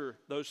treasure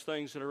those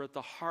things that are at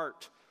the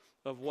heart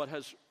of what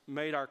has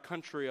made our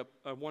country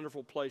a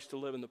wonderful place to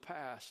live in the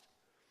past.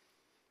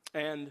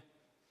 And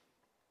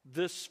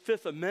this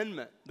Fifth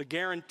Amendment, the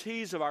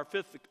guarantees of our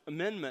Fifth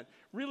Amendment,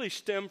 really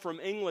stem from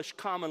English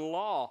common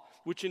law,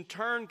 which in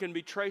turn can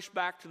be traced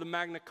back to the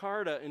Magna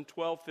Carta in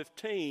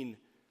 1215.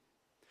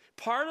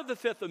 Part of the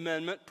Fifth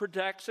Amendment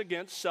protects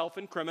against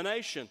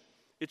self-incrimination.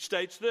 It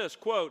states this,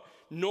 quote,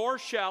 "Nor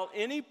shall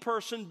any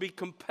person be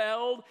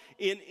compelled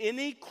in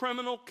any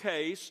criminal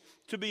case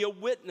to be a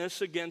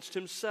witness against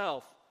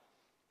himself."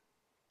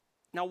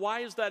 Now, why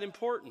is that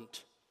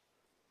important?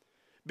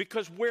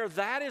 Because where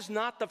that is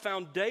not the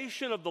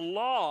foundation of the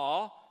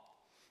law,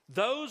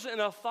 those in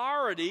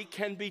authority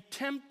can be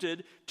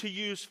tempted to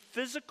use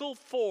physical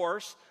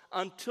force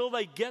until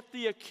they get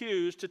the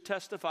accused to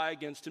testify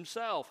against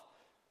himself.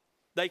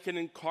 They can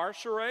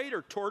incarcerate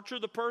or torture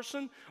the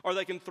person, or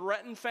they can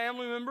threaten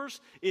family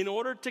members in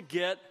order to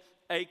get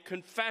a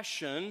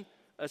confession,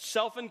 a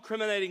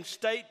self-incriminating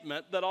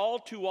statement that all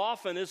too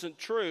often isn't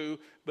true,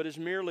 but has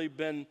merely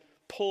been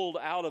pulled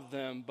out of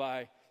them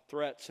by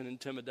threats and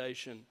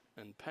intimidation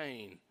and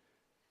pain.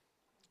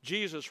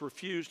 Jesus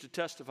refused to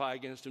testify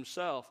against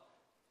himself.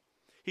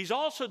 He's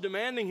also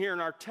demanding here in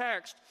our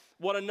text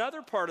what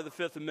another part of the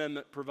Fifth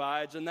Amendment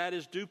provides, and that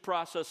is due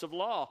process of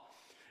law.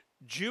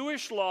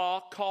 Jewish law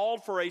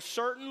called for a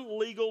certain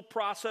legal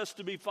process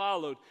to be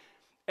followed.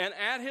 And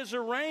at his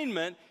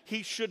arraignment,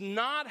 he should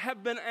not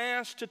have been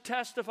asked to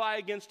testify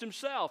against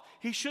himself.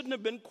 He shouldn't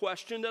have been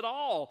questioned at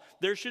all.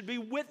 There should be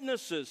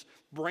witnesses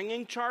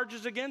bringing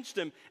charges against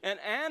him.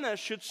 And Annas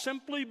should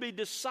simply be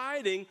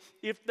deciding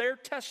if their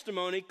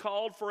testimony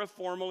called for a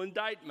formal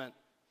indictment.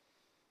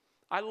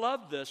 I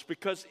love this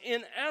because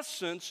in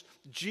essence,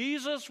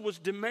 Jesus was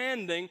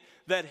demanding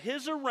that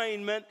his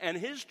arraignment and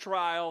his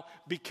trial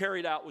be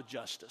carried out with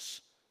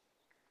justice.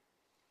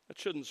 That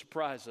shouldn't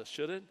surprise us,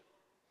 should it?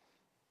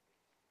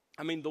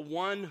 I mean, the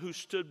one who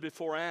stood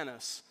before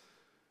Annas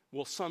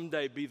will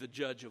someday be the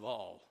judge of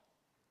all.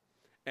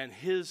 And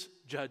his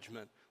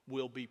judgment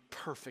will be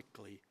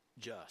perfectly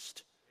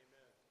just.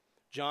 Amen.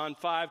 John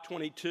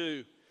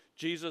 5:22,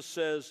 Jesus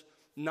says,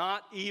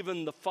 "Not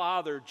even the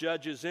Father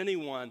judges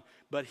anyone,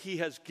 but he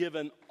has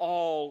given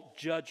all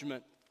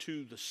judgment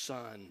to the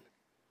Son."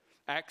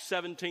 Acts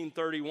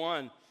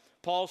 17:31,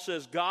 Paul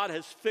says, "God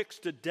has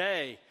fixed a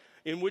day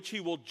in which he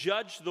will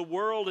judge the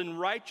world in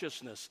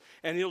righteousness,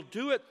 and he'll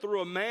do it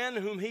through a man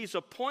whom he's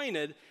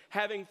appointed,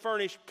 having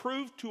furnished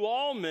proof to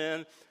all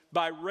men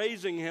by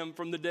raising him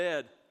from the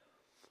dead."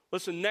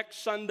 Listen, next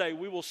Sunday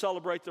we will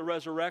celebrate the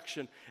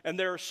resurrection, and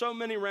there are so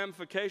many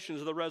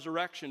ramifications of the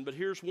resurrection, but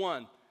here's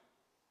one.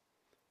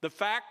 The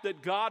fact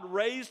that God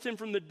raised him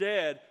from the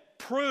dead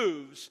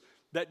proves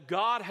that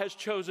God has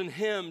chosen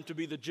him to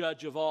be the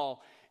judge of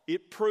all.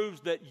 It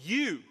proves that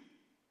you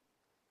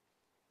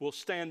will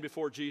stand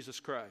before Jesus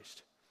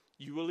Christ.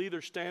 You will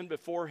either stand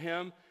before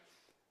him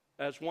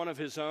as one of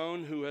his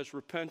own who has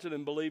repented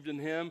and believed in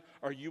him,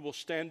 or you will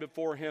stand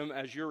before him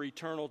as your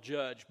eternal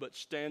judge, but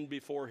stand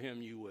before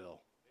him you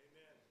will.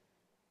 Amen.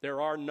 There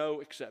are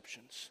no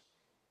exceptions.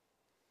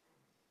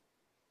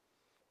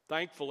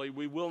 Thankfully,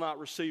 we will not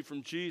receive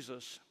from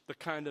Jesus the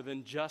kind of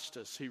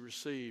injustice he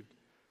received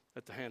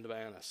at the hand of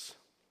Annas.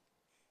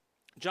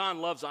 John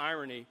loves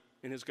irony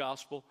in his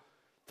gospel.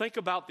 Think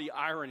about the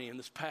irony in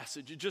this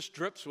passage. It just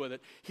drips with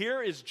it.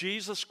 Here is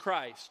Jesus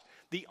Christ,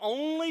 the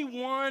only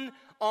one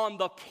on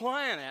the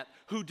planet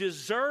who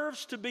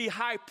deserves to be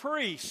high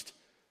priest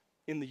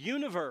in the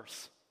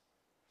universe,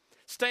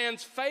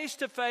 stands face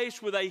to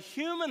face with a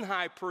human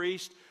high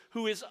priest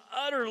who is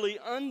utterly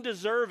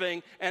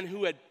undeserving and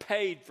who had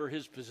paid for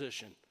his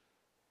position.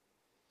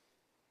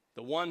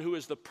 The one who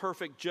is the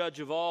perfect judge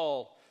of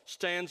all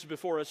stands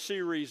before a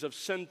series of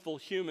sinful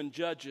human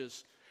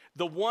judges.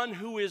 The one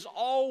who is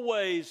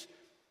always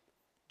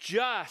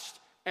just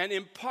and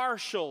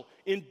impartial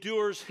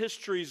endures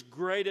history's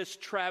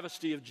greatest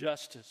travesty of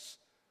justice.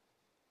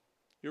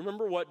 You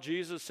remember what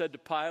Jesus said to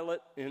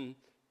Pilate in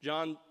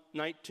John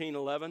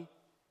 19:11?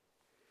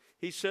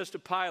 He says to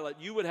Pilate,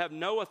 "You would have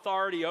no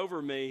authority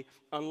over me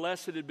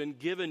unless it had been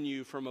given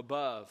you from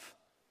above."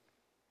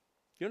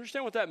 You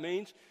understand what that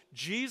means?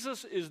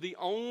 Jesus is the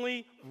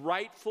only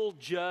rightful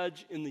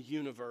judge in the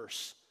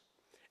universe.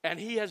 And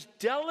he has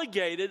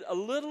delegated a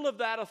little of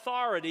that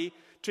authority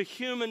to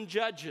human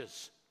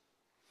judges.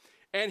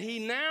 And he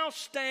now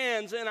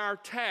stands in our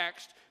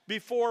text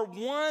before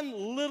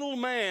one little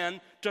man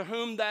to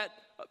whom that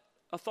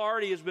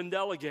authority has been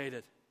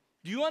delegated.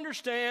 Do you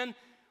understand?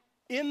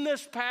 In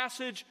this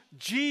passage,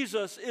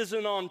 Jesus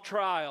isn't on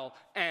trial,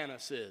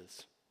 Annas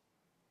is.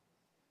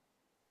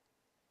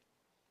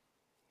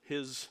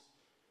 His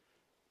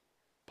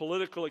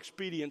political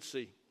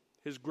expediency,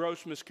 his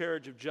gross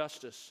miscarriage of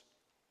justice.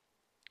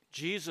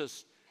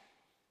 Jesus,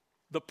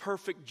 the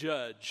perfect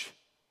judge,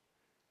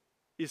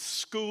 is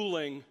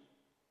schooling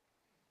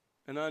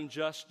an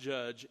unjust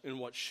judge in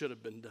what should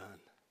have been done.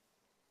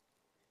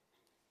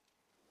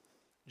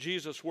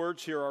 Jesus'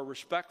 words here are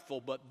respectful,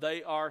 but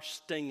they are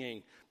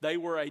stinging. They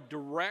were a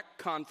direct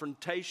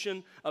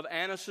confrontation of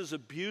Annas'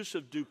 abuse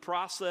of due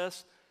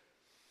process.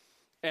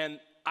 And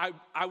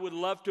I would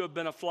love to have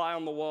been a fly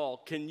on the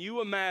wall. Can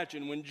you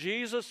imagine when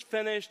Jesus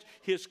finished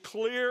his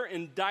clear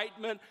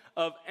indictment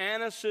of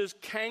Annas'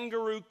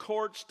 kangaroo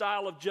court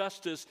style of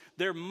justice,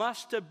 there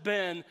must have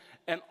been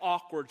an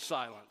awkward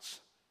silence.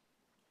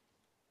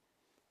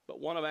 But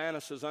one of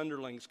Annas'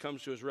 underlings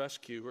comes to his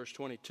rescue, verse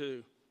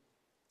 22.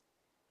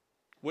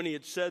 When he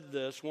had said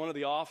this, one of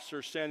the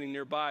officers standing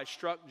nearby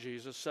struck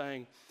Jesus,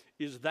 saying,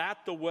 "Is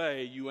that the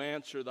way you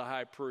answer the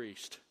high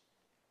priest?"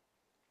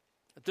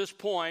 At this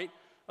point,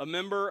 a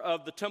member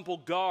of the temple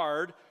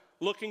guard,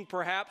 looking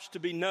perhaps to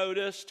be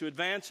noticed, to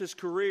advance his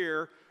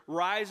career,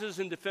 rises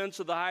in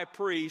defense of the high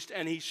priest,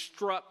 and he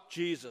struck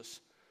Jesus.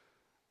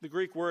 The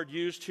Greek word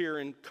used here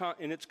in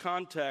its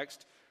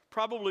context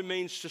probably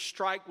means to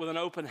strike with an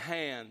open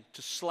hand,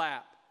 to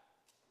slap.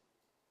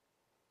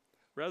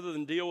 Rather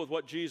than deal with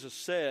what Jesus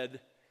said,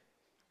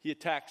 he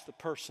attacks the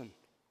person.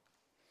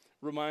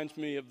 Reminds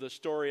me of the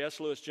story S.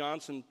 Lewis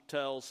Johnson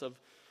tells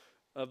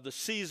of the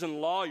seasoned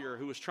lawyer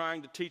who was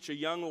trying to teach a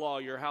young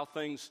lawyer how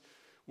things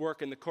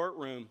work in the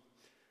courtroom.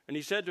 And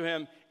he said to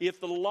him, if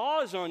the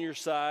law is on your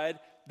side,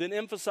 then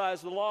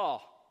emphasize the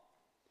law.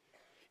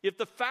 If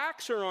the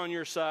facts are on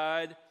your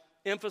side,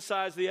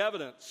 emphasize the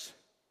evidence.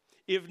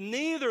 If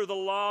neither the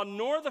law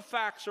nor the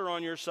facts are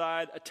on your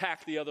side,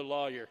 attack the other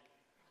lawyer.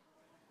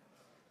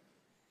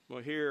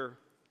 Well, here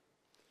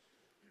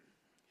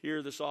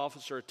this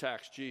officer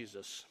attacks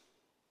Jesus.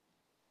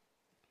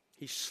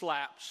 He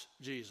slaps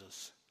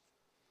Jesus.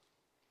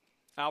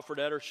 Alfred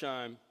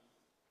Edersheim,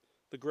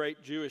 the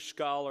great Jewish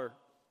scholar,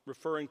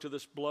 referring to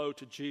this blow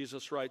to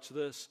Jesus, writes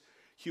this: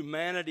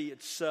 humanity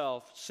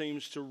itself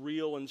seems to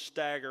reel and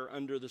stagger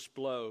under this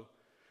blow,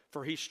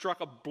 for he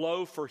struck a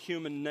blow for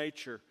human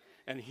nature,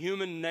 and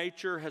human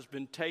nature has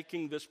been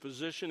taking this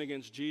position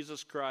against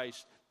Jesus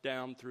Christ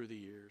down through the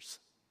years.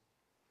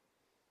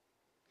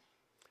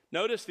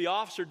 Notice the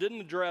officer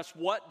didn't address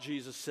what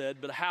Jesus said,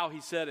 but how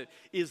he said it.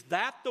 Is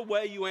that the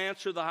way you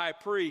answer the high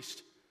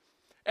priest?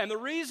 And the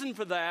reason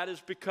for that is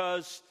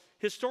because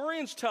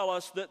historians tell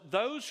us that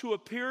those who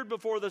appeared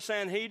before the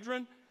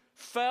Sanhedrin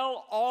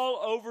fell all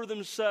over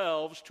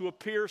themselves to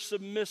appear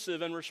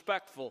submissive and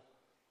respectful.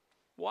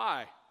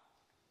 Why?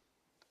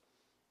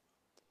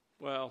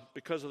 Well,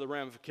 because of the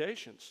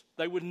ramifications.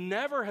 They would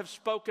never have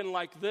spoken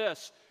like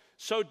this,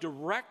 so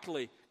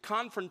directly,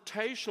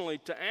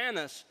 confrontationally to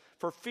Annas,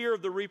 for fear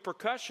of the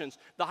repercussions.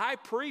 The high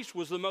priest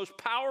was the most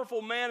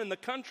powerful man in the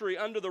country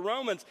under the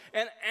Romans,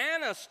 and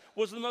Annas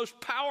was the most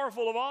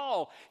powerful of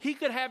all. He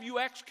could have you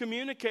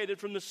excommunicated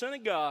from the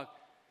synagogue,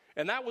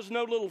 and that was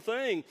no little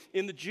thing.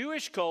 In the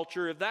Jewish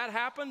culture, if that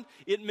happened,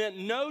 it meant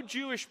no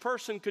Jewish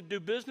person could do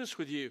business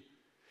with you.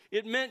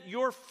 It meant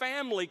your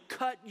family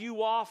cut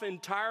you off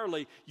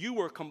entirely. You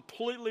were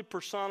completely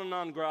persona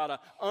non grata,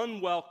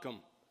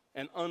 unwelcome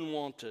and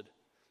unwanted.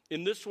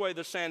 In this way,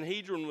 the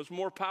Sanhedrin was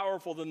more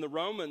powerful than the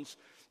Romans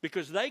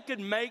because they could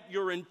make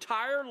your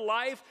entire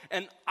life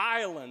an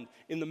island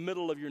in the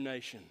middle of your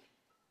nation.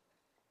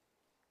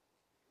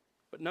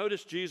 But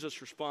notice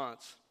Jesus'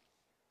 response.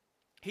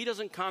 He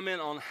doesn't comment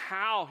on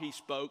how he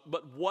spoke,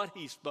 but what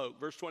he spoke.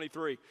 Verse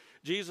 23,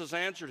 Jesus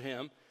answered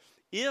him,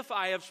 "If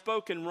I have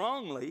spoken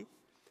wrongly,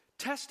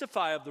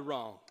 testify of the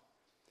wrong.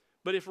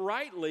 But if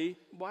rightly,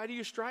 why do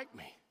you strike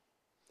me?"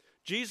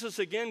 Jesus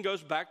again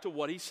goes back to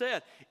what he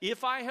said.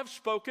 If I have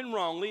spoken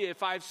wrongly,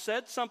 if I've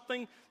said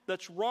something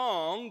that's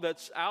wrong,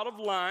 that's out of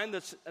line,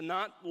 that's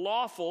not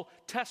lawful,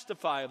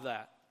 testify of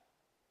that.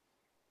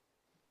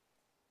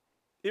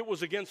 It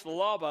was against the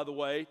law, by the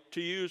way, to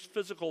use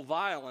physical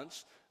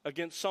violence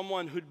against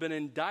someone who'd been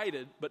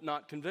indicted but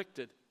not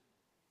convicted.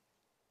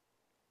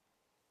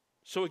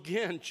 So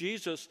again,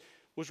 Jesus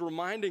was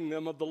reminding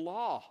them of the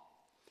law.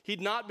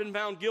 He'd not been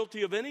found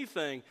guilty of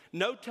anything.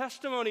 No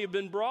testimony had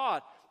been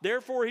brought.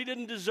 Therefore, he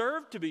didn't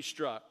deserve to be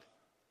struck.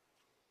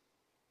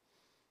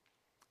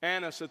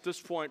 Annas, at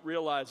this point,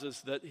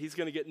 realizes that he's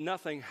going to get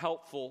nothing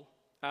helpful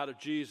out of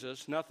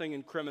Jesus, nothing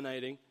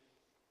incriminating.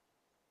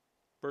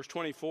 Verse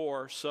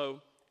 24,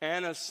 so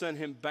Annas sent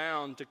him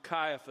bound to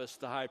Caiaphas,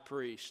 the high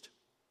priest.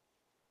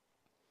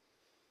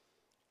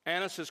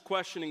 Annas'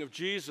 questioning of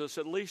Jesus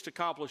at least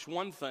accomplished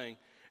one thing,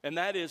 and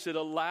that is it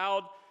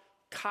allowed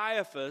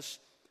Caiaphas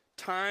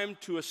time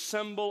to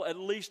assemble at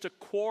least a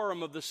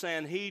quorum of the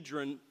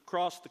Sanhedrin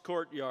across the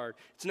courtyard.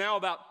 It's now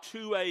about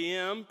 2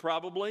 a.m.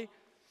 probably.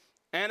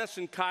 Annas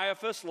and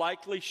Caiaphas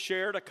likely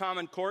shared a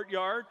common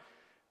courtyard.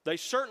 They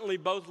certainly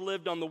both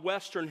lived on the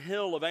western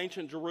hill of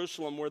ancient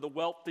Jerusalem where the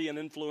wealthy and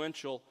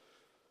influential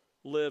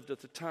lived at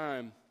the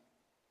time.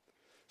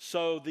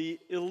 So the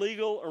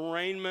illegal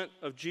arraignment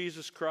of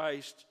Jesus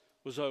Christ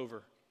was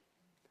over.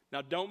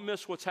 Now don't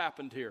miss what's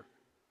happened here.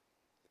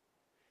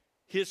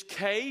 His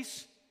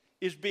case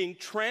is being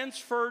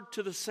transferred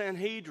to the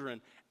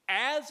Sanhedrin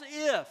as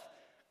if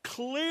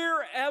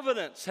clear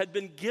evidence had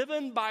been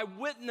given by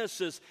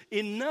witnesses,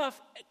 enough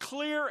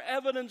clear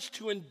evidence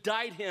to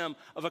indict him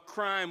of a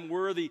crime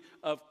worthy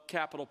of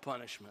capital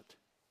punishment.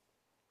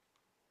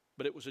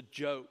 But it was a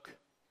joke.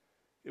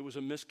 It was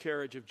a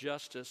miscarriage of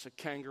justice, a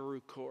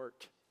kangaroo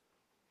court.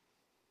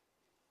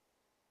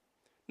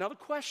 Now the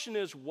question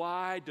is,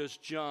 why does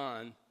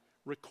John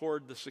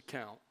record this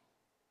account?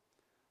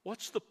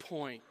 What's the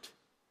point?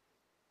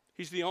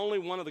 He's the only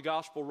one of the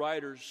gospel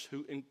writers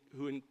who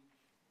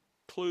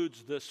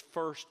includes this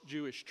first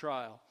Jewish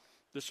trial,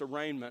 this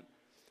arraignment.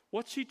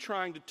 What's he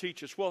trying to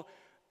teach us? Well,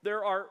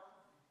 there are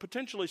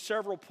potentially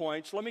several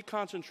points. Let me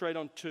concentrate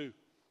on two.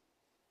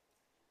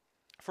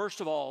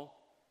 First of all,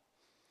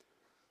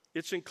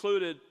 it's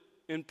included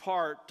in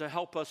part to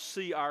help us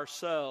see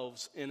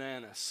ourselves in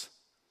Annas.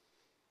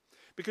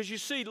 Because you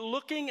see,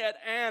 looking at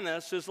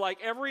Annas is like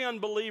every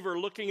unbeliever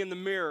looking in the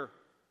mirror.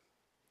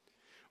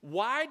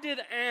 Why did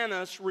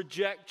Annas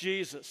reject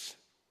Jesus?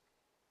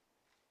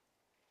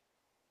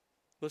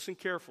 Listen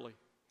carefully.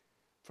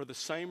 For the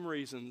same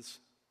reasons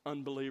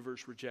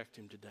unbelievers reject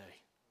him today.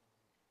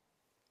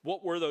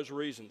 What were those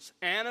reasons?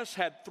 Annas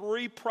had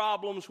 3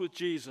 problems with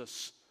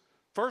Jesus.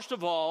 First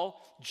of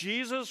all,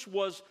 Jesus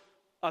was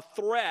a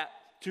threat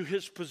to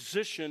his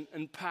position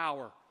and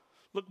power.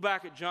 Look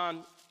back at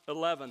John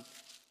 11.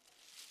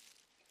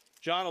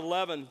 John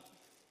 11,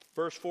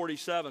 verse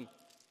 47.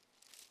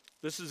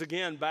 This is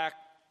again back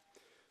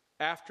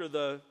after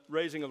the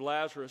raising of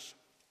Lazarus.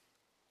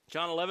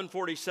 John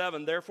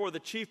 11:47, therefore the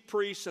chief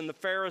priests and the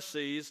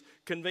Pharisees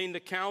convened a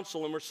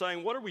council and were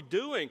saying, what are we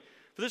doing?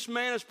 For this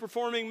man is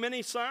performing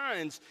many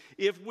signs.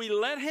 If we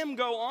let him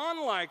go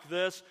on like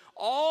this,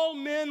 all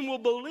men will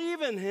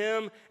believe in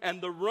him, and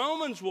the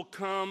Romans will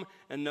come,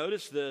 and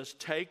notice this,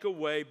 take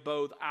away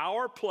both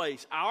our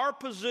place, our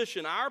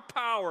position, our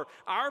power,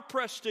 our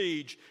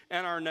prestige,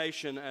 and our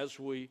nation as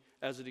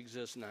it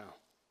exists now.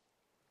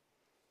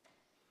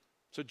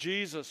 So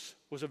Jesus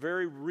was a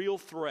very real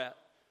threat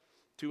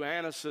to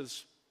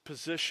Annas'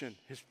 position,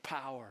 his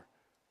power.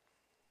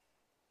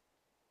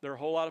 There are a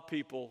whole lot of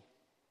people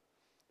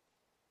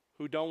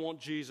who don't want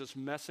Jesus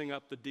messing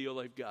up the deal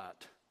they've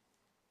got.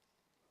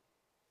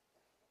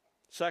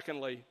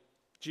 Secondly,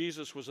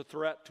 Jesus was a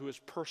threat to his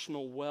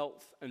personal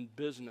wealth and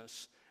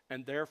business,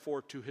 and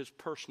therefore to his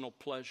personal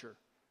pleasure.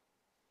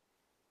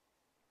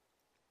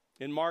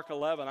 In Mark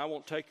 11, I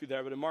won't take you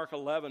there, but in Mark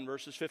 11,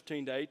 verses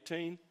 15 to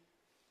 18,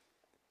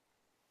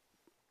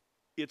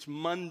 it's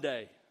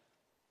Monday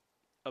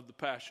of the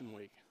Passion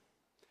Week.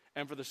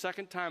 And for the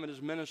second time in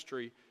his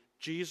ministry,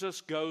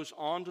 Jesus goes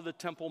onto the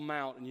Temple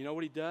Mount, and you know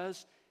what he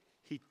does?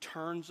 He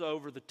turns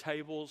over the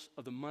tables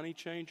of the money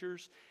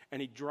changers, and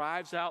he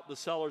drives out the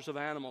sellers of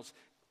animals.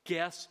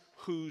 Guess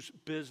whose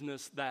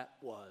business that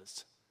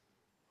was?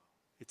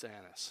 It's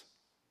Annas.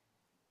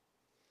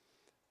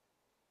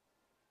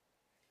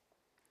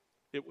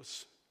 It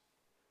was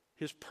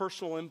his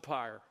personal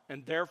empire,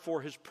 and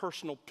therefore his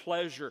personal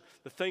pleasure.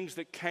 The things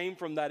that came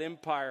from that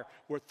empire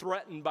were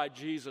threatened by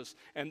Jesus.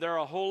 And there are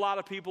a whole lot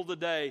of people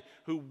today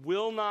who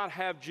will not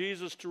have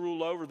Jesus to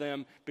rule over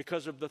them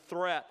because of the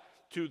threat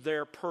to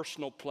their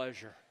personal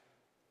pleasure.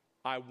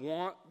 I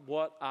want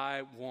what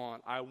I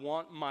want. I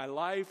want my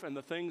life and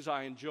the things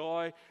I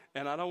enjoy,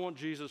 and I don't want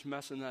Jesus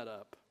messing that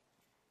up.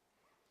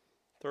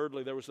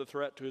 Thirdly, there was the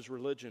threat to his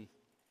religion.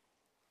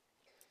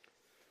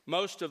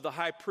 Most of the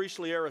high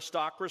priestly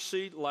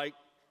aristocracy, like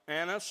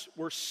Annas,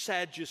 were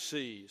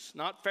Sadducees.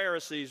 Not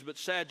Pharisees, but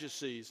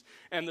Sadducees.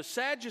 And the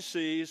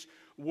Sadducees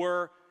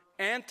were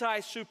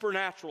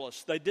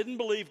anti-supernaturalists. They didn't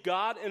believe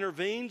God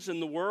intervenes in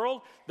the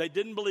world. They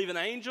didn't believe in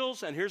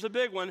angels. And here's a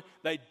big one.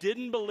 They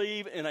didn't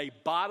believe in a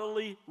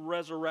bodily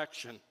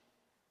resurrection.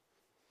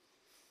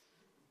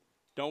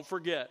 Don't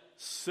forget,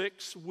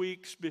 6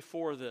 weeks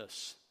before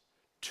this,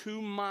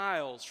 2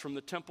 miles from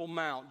the Temple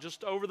Mount,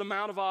 just over the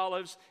Mount of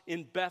Olives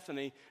in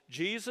Bethany,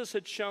 Jesus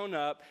had shown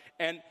up,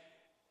 and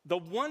the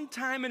one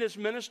time in his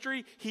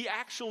ministry, he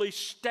actually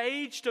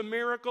staged a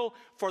miracle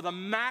for the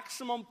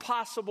maximum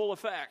possible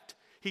effect.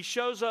 He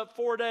shows up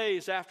 4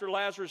 days after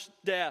Lazarus'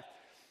 death,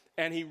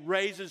 and he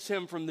raises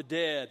him from the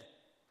dead.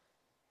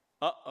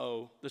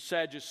 Uh-oh, the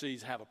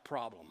Sadducees have a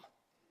problem.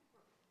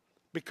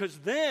 Because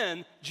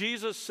then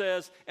Jesus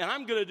says, and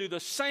I'm going to do the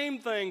same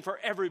thing for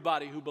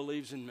everybody who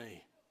believes in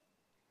me.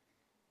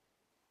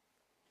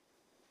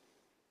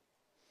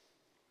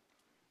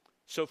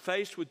 So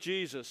faced with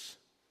Jesus,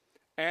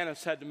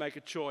 Annas had to make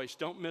a choice.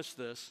 Don't miss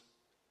this.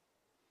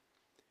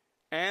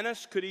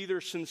 Annas could either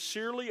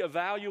sincerely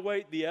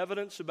evaluate the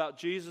evidence about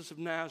Jesus of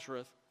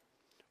Nazareth,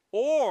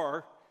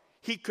 or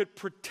he could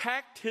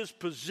protect his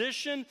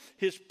position,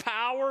 his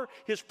power,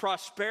 his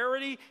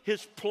prosperity,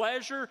 his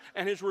pleasure,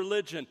 and his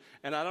religion.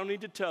 And I don't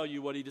need to tell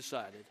you what he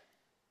decided.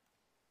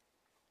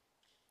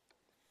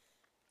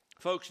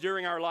 Folks,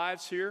 during our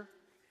lives here,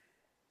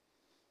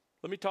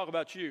 let me talk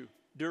about you.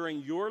 During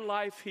your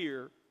life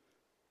here,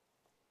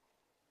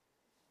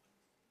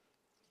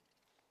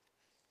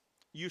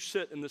 you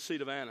sit in the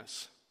seat of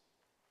Annas.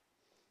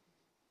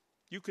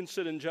 You can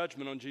sit in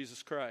judgment on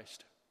Jesus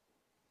Christ.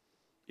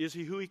 Is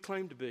he who he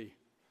claimed to be?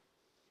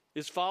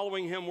 Is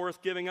following him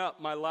worth giving up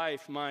my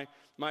life, my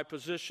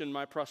position,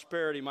 my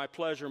prosperity, my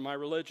pleasure, my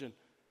religion?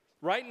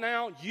 Right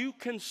now, you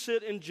can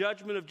sit in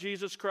judgment of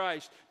Jesus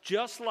Christ,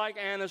 just like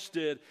Annas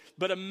did.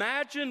 But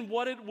imagine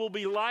what it will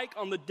be like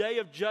on the day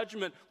of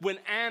judgment when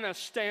Annas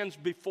stands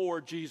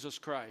before Jesus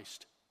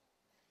Christ.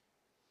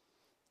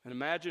 And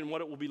imagine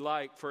what it will be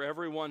like for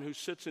everyone who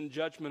sits in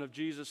judgment of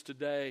Jesus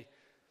today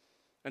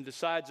and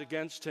decides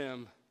against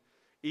him.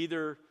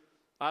 Either,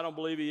 I don't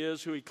believe he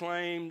is who he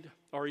claimed,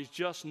 or he's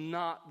just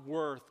not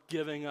worth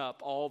giving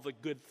up all the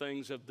good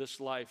things of this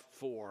life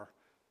for.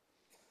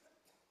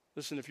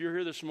 Listen, if you're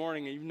here this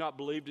morning and you've not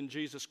believed in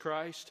Jesus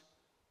Christ,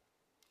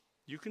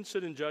 you can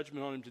sit in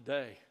judgment on him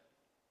today.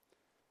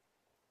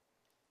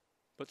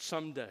 But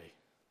someday,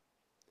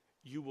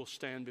 you will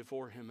stand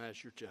before him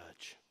as your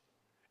judge.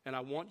 And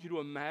I want you to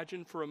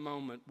imagine for a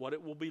moment what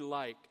it will be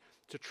like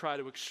to try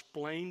to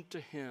explain to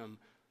him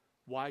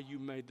why you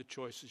made the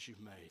choices you've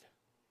made.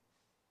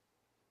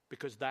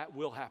 Because that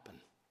will happen.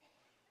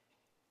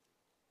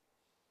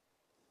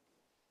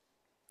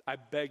 I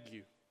beg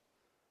you,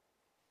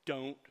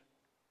 don't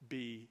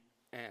be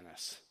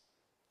Annas.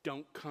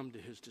 Don't come to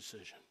his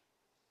decision.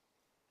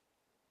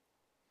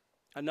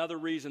 Another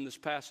reason this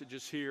passage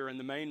is here, and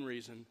the main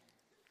reason,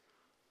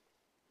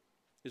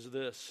 is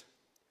this: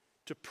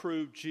 to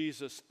prove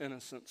Jesus'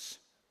 innocence.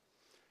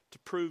 To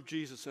prove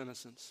Jesus'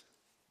 innocence.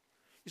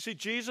 You see,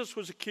 Jesus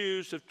was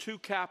accused of 2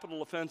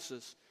 capital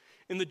offenses.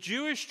 In the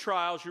Jewish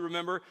trials, you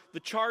remember, the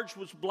charge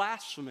was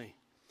blasphemy.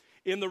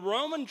 In the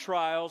Roman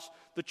trials,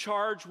 the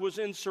charge was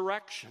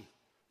insurrection,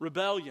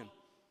 rebellion.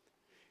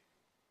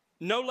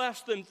 No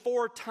less than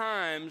 4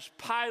 times,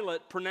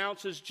 Pilate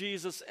pronounces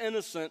Jesus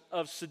innocent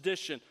of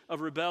sedition,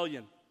 of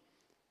rebellion.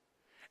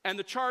 And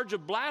the charge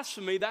of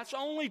blasphemy, that's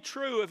only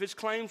true if his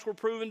claims were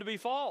proven to be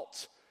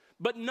false.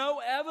 But no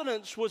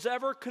evidence was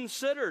ever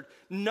considered.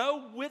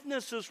 No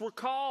witnesses were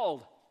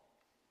called.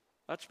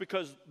 That's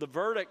because the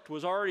verdict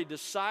was already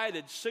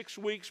decided 6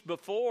 weeks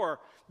before.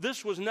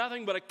 This was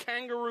nothing but a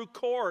kangaroo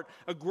court,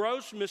 a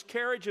gross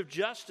miscarriage of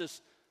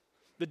justice.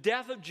 The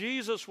death of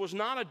Jesus was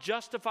not a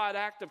justified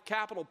act of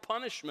capital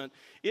punishment.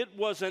 It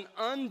was an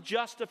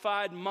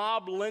unjustified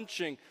mob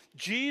lynching.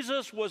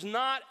 Jesus was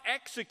not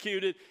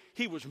executed.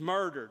 He was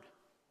murdered.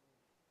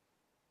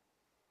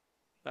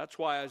 That's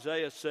why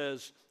Isaiah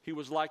says he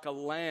was like a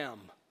lamb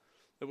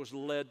that was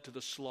led to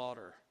the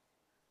slaughter.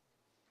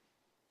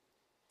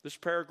 This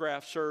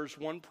paragraph serves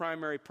one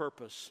primary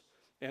purpose,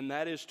 and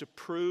that is to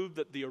prove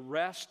that the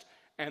arrest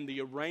and the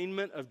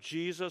arraignment of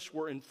Jesus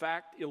were in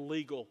fact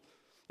illegal.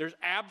 There's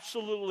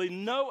absolutely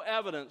no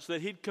evidence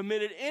that he'd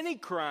committed any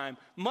crime,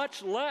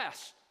 much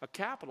less a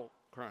capital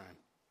crime.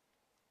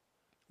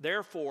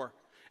 Therefore,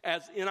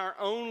 as in our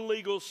own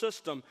legal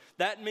system,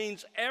 that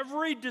means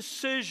every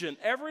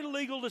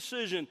legal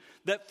decision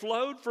that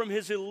flowed from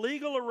his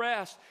illegal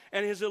arrest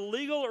and his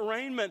illegal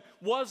arraignment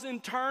was in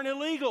turn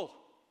illegal.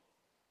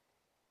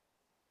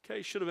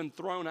 Case should have been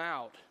thrown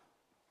out.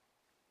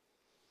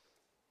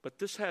 But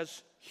this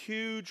has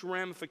huge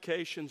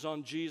ramifications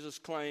on Jesus'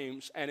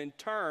 claims and in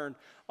turn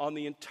on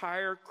the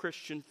entire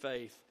Christian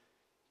faith.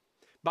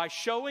 By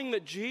showing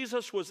that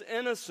Jesus was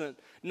innocent,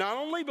 not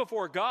only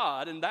before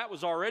God, and that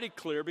was already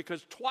clear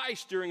because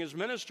twice during his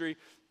ministry,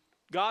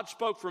 God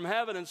spoke from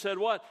heaven and said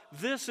what?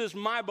 This is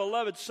my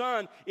beloved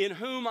Son in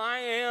whom I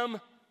am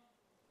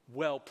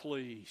well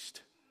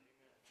pleased.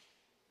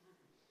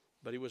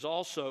 But he was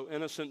also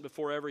innocent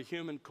before every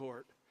human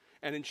court.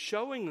 And in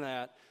showing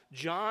that,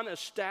 John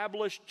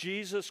established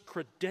Jesus'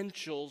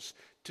 credentials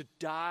to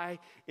die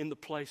in the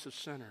place of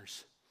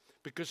sinners.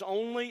 Because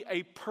only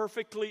a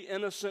perfectly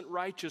innocent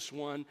righteous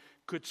one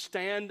could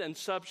stand and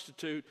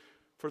substitute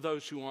for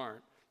those who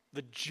aren't.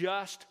 The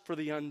just for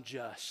the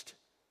unjust.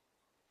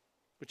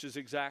 Which is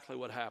exactly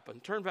what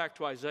happened. Turn back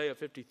to Isaiah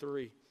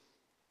 53.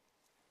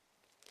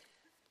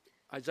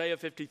 Isaiah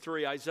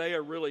 53.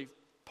 Isaiah really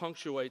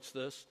punctuates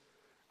this.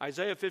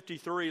 Isaiah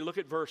 53, look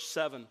at verse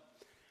 7.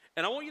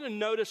 And I want you to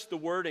notice the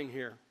wording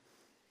here.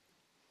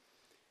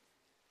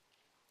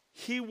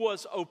 He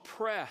was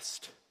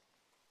oppressed,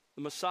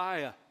 the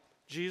Messiah,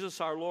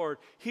 Jesus our Lord.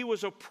 He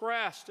was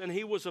oppressed and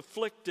he was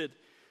afflicted,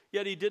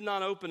 yet he did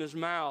not open his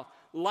mouth.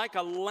 Like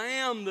a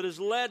lamb that is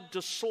led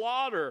to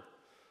slaughter,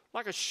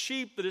 like a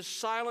sheep that is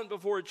silent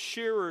before its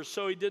shearers,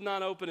 so he did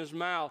not open his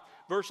mouth.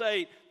 Verse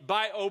 8,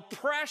 by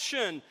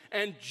oppression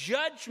and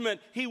judgment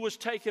he was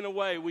taken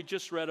away. We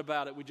just read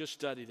about it. We just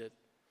studied it.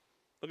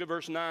 Look at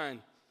verse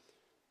 9.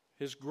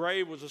 His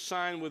grave was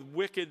assigned with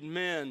wicked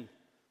men,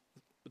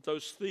 with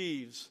those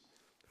thieves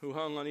who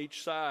hung on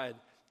each side.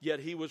 Yet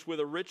he was with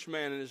a rich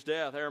man in his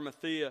death,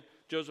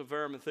 Joseph of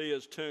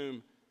Arimathea's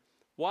tomb.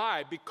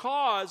 Why?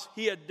 Because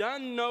he had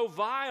done no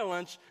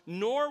violence,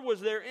 nor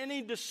was there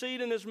any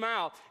deceit in his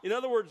mouth. In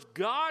other words,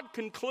 God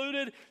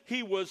concluded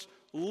he was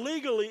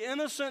legally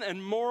innocent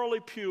and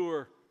morally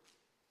pure.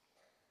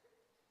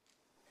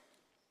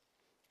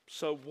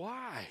 So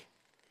why?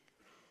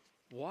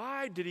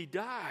 Why did he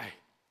die?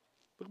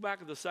 Look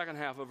back at the second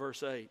half of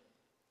verse 8.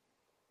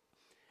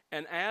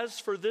 And as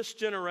for this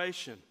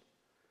generation,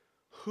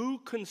 who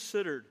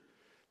considered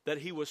that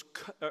he was,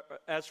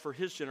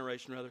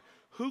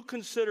 who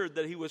considered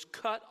that he was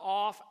cut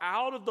off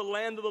out of the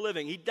land of the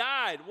living? He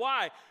died.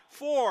 Why?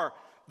 For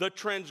the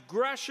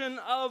transgression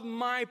of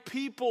my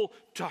people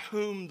to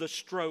whom the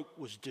stroke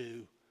was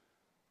due.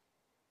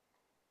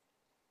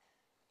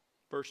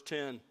 Verse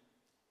 10.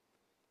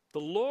 The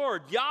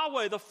Lord,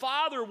 Yahweh, the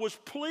Father, was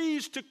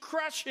pleased to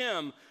crush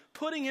him,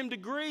 putting him to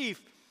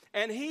grief.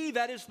 And he,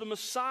 that is the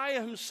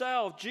Messiah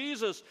himself,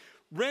 Jesus,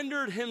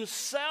 rendered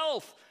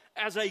himself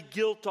as a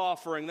guilt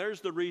offering. There's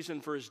the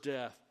reason for his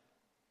death.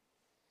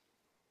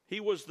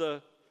 He was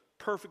the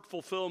perfect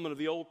fulfillment of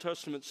the Old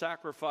Testament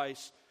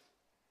sacrifice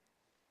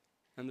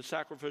and the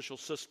sacrificial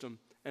system.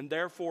 And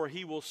therefore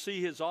he will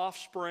see his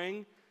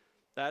offspring,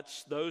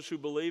 that's those who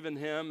believe in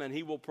him, and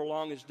he will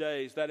prolong his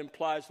days. That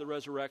implies the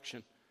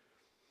resurrection.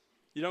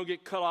 You don't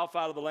get cut off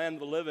out of the land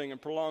of the living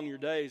and prolong your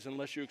days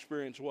unless you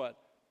experience what?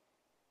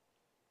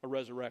 A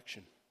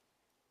resurrection.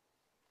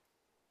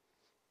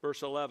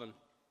 Verse 11,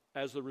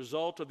 as the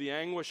result of the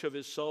anguish of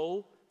his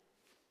soul,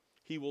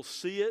 he will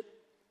see it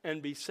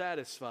and be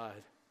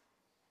satisfied.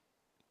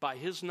 By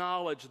his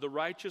knowledge, the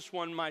righteous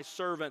one, my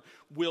servant,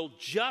 will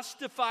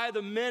justify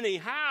the many.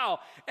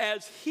 How?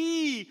 As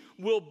he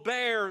will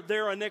bear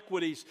their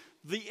iniquities.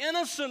 The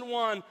innocent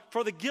one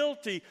for the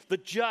guilty, the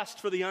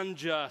just for the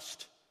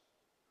unjust.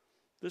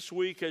 This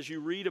week, as you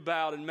read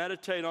about and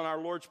meditate on our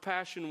Lord's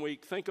Passion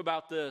Week, think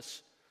about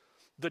this.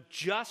 The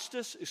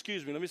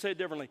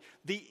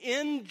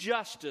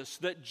injustice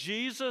that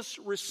Jesus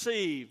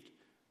received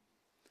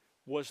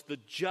was the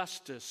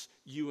justice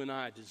you and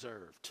I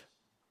deserved.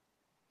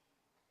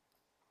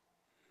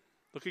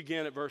 Look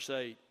again at verse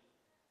 8.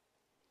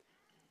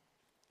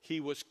 He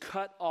was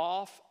cut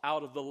off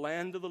out of the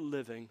land of the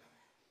living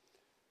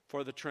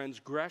for the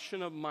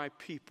transgression of my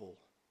people,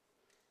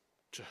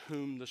 to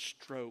whom the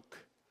stroke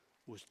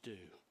was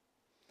due.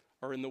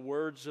 Or in the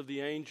words of the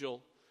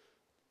angel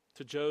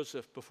to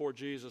Joseph before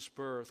Jesus'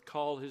 birth,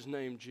 call his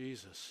name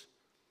Jesus,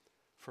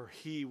 for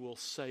he will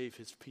save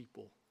his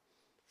people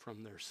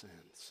from their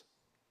sins.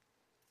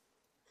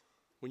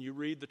 When you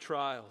read the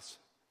trials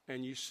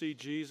and you see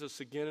Jesus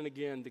again and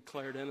again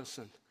declared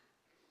innocent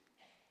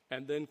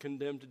and then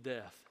condemned to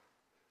death,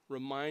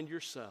 remind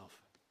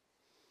yourself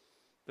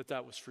that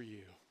that was for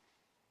you.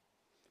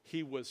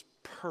 He was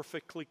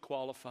perfectly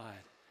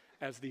qualified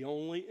as the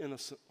only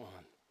innocent one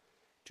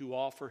to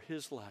offer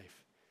his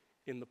life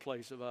in the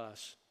place of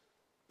us,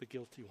 the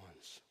guilty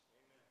ones.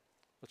 Amen.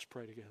 Let's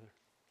pray together.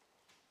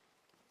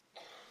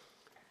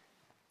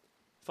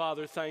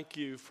 Father, thank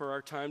you for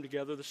our time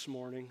together this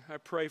morning. I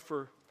pray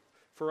for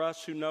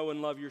us who know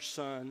and love your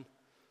Son.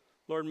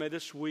 Lord, may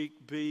this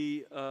week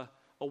be a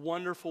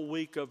wonderful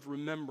week of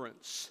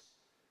remembrance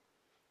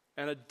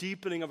and a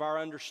deepening of our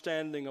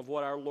understanding of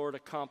what our Lord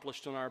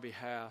accomplished on our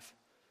behalf.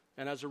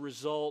 And as a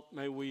result,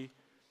 may we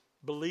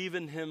believe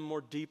in him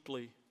more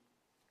deeply.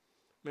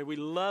 May we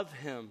love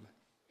him,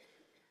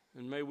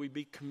 and may we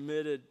be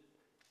committed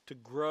to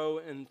grow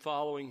in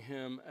following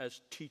him as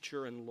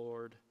teacher and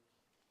Lord.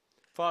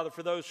 Father,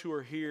 for those who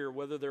are here,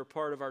 whether they're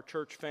part of our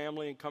church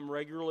family and come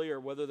regularly or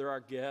whether they're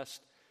our guests,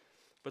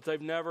 but they've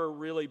never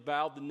really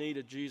bowed the knee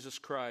to Jesus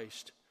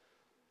Christ,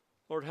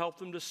 Lord, help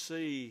them to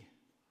see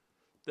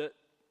that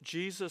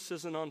Jesus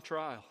isn't on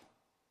trial.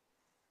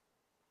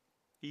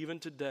 Even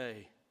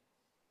today,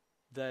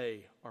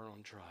 they are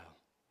on trial.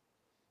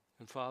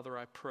 And Father,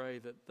 I pray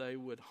that they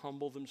would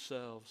humble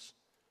themselves.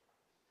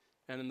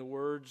 And in the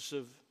words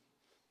of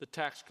the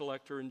tax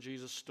collector in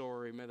Jesus'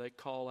 story, may they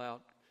call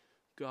out,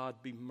 God,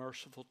 be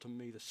merciful to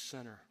me, the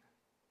sinner.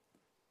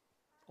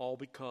 All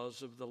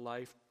because of the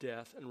life,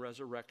 death, and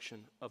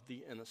resurrection of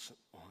the innocent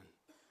one.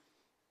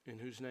 In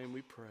whose name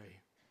we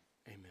pray,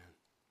 amen.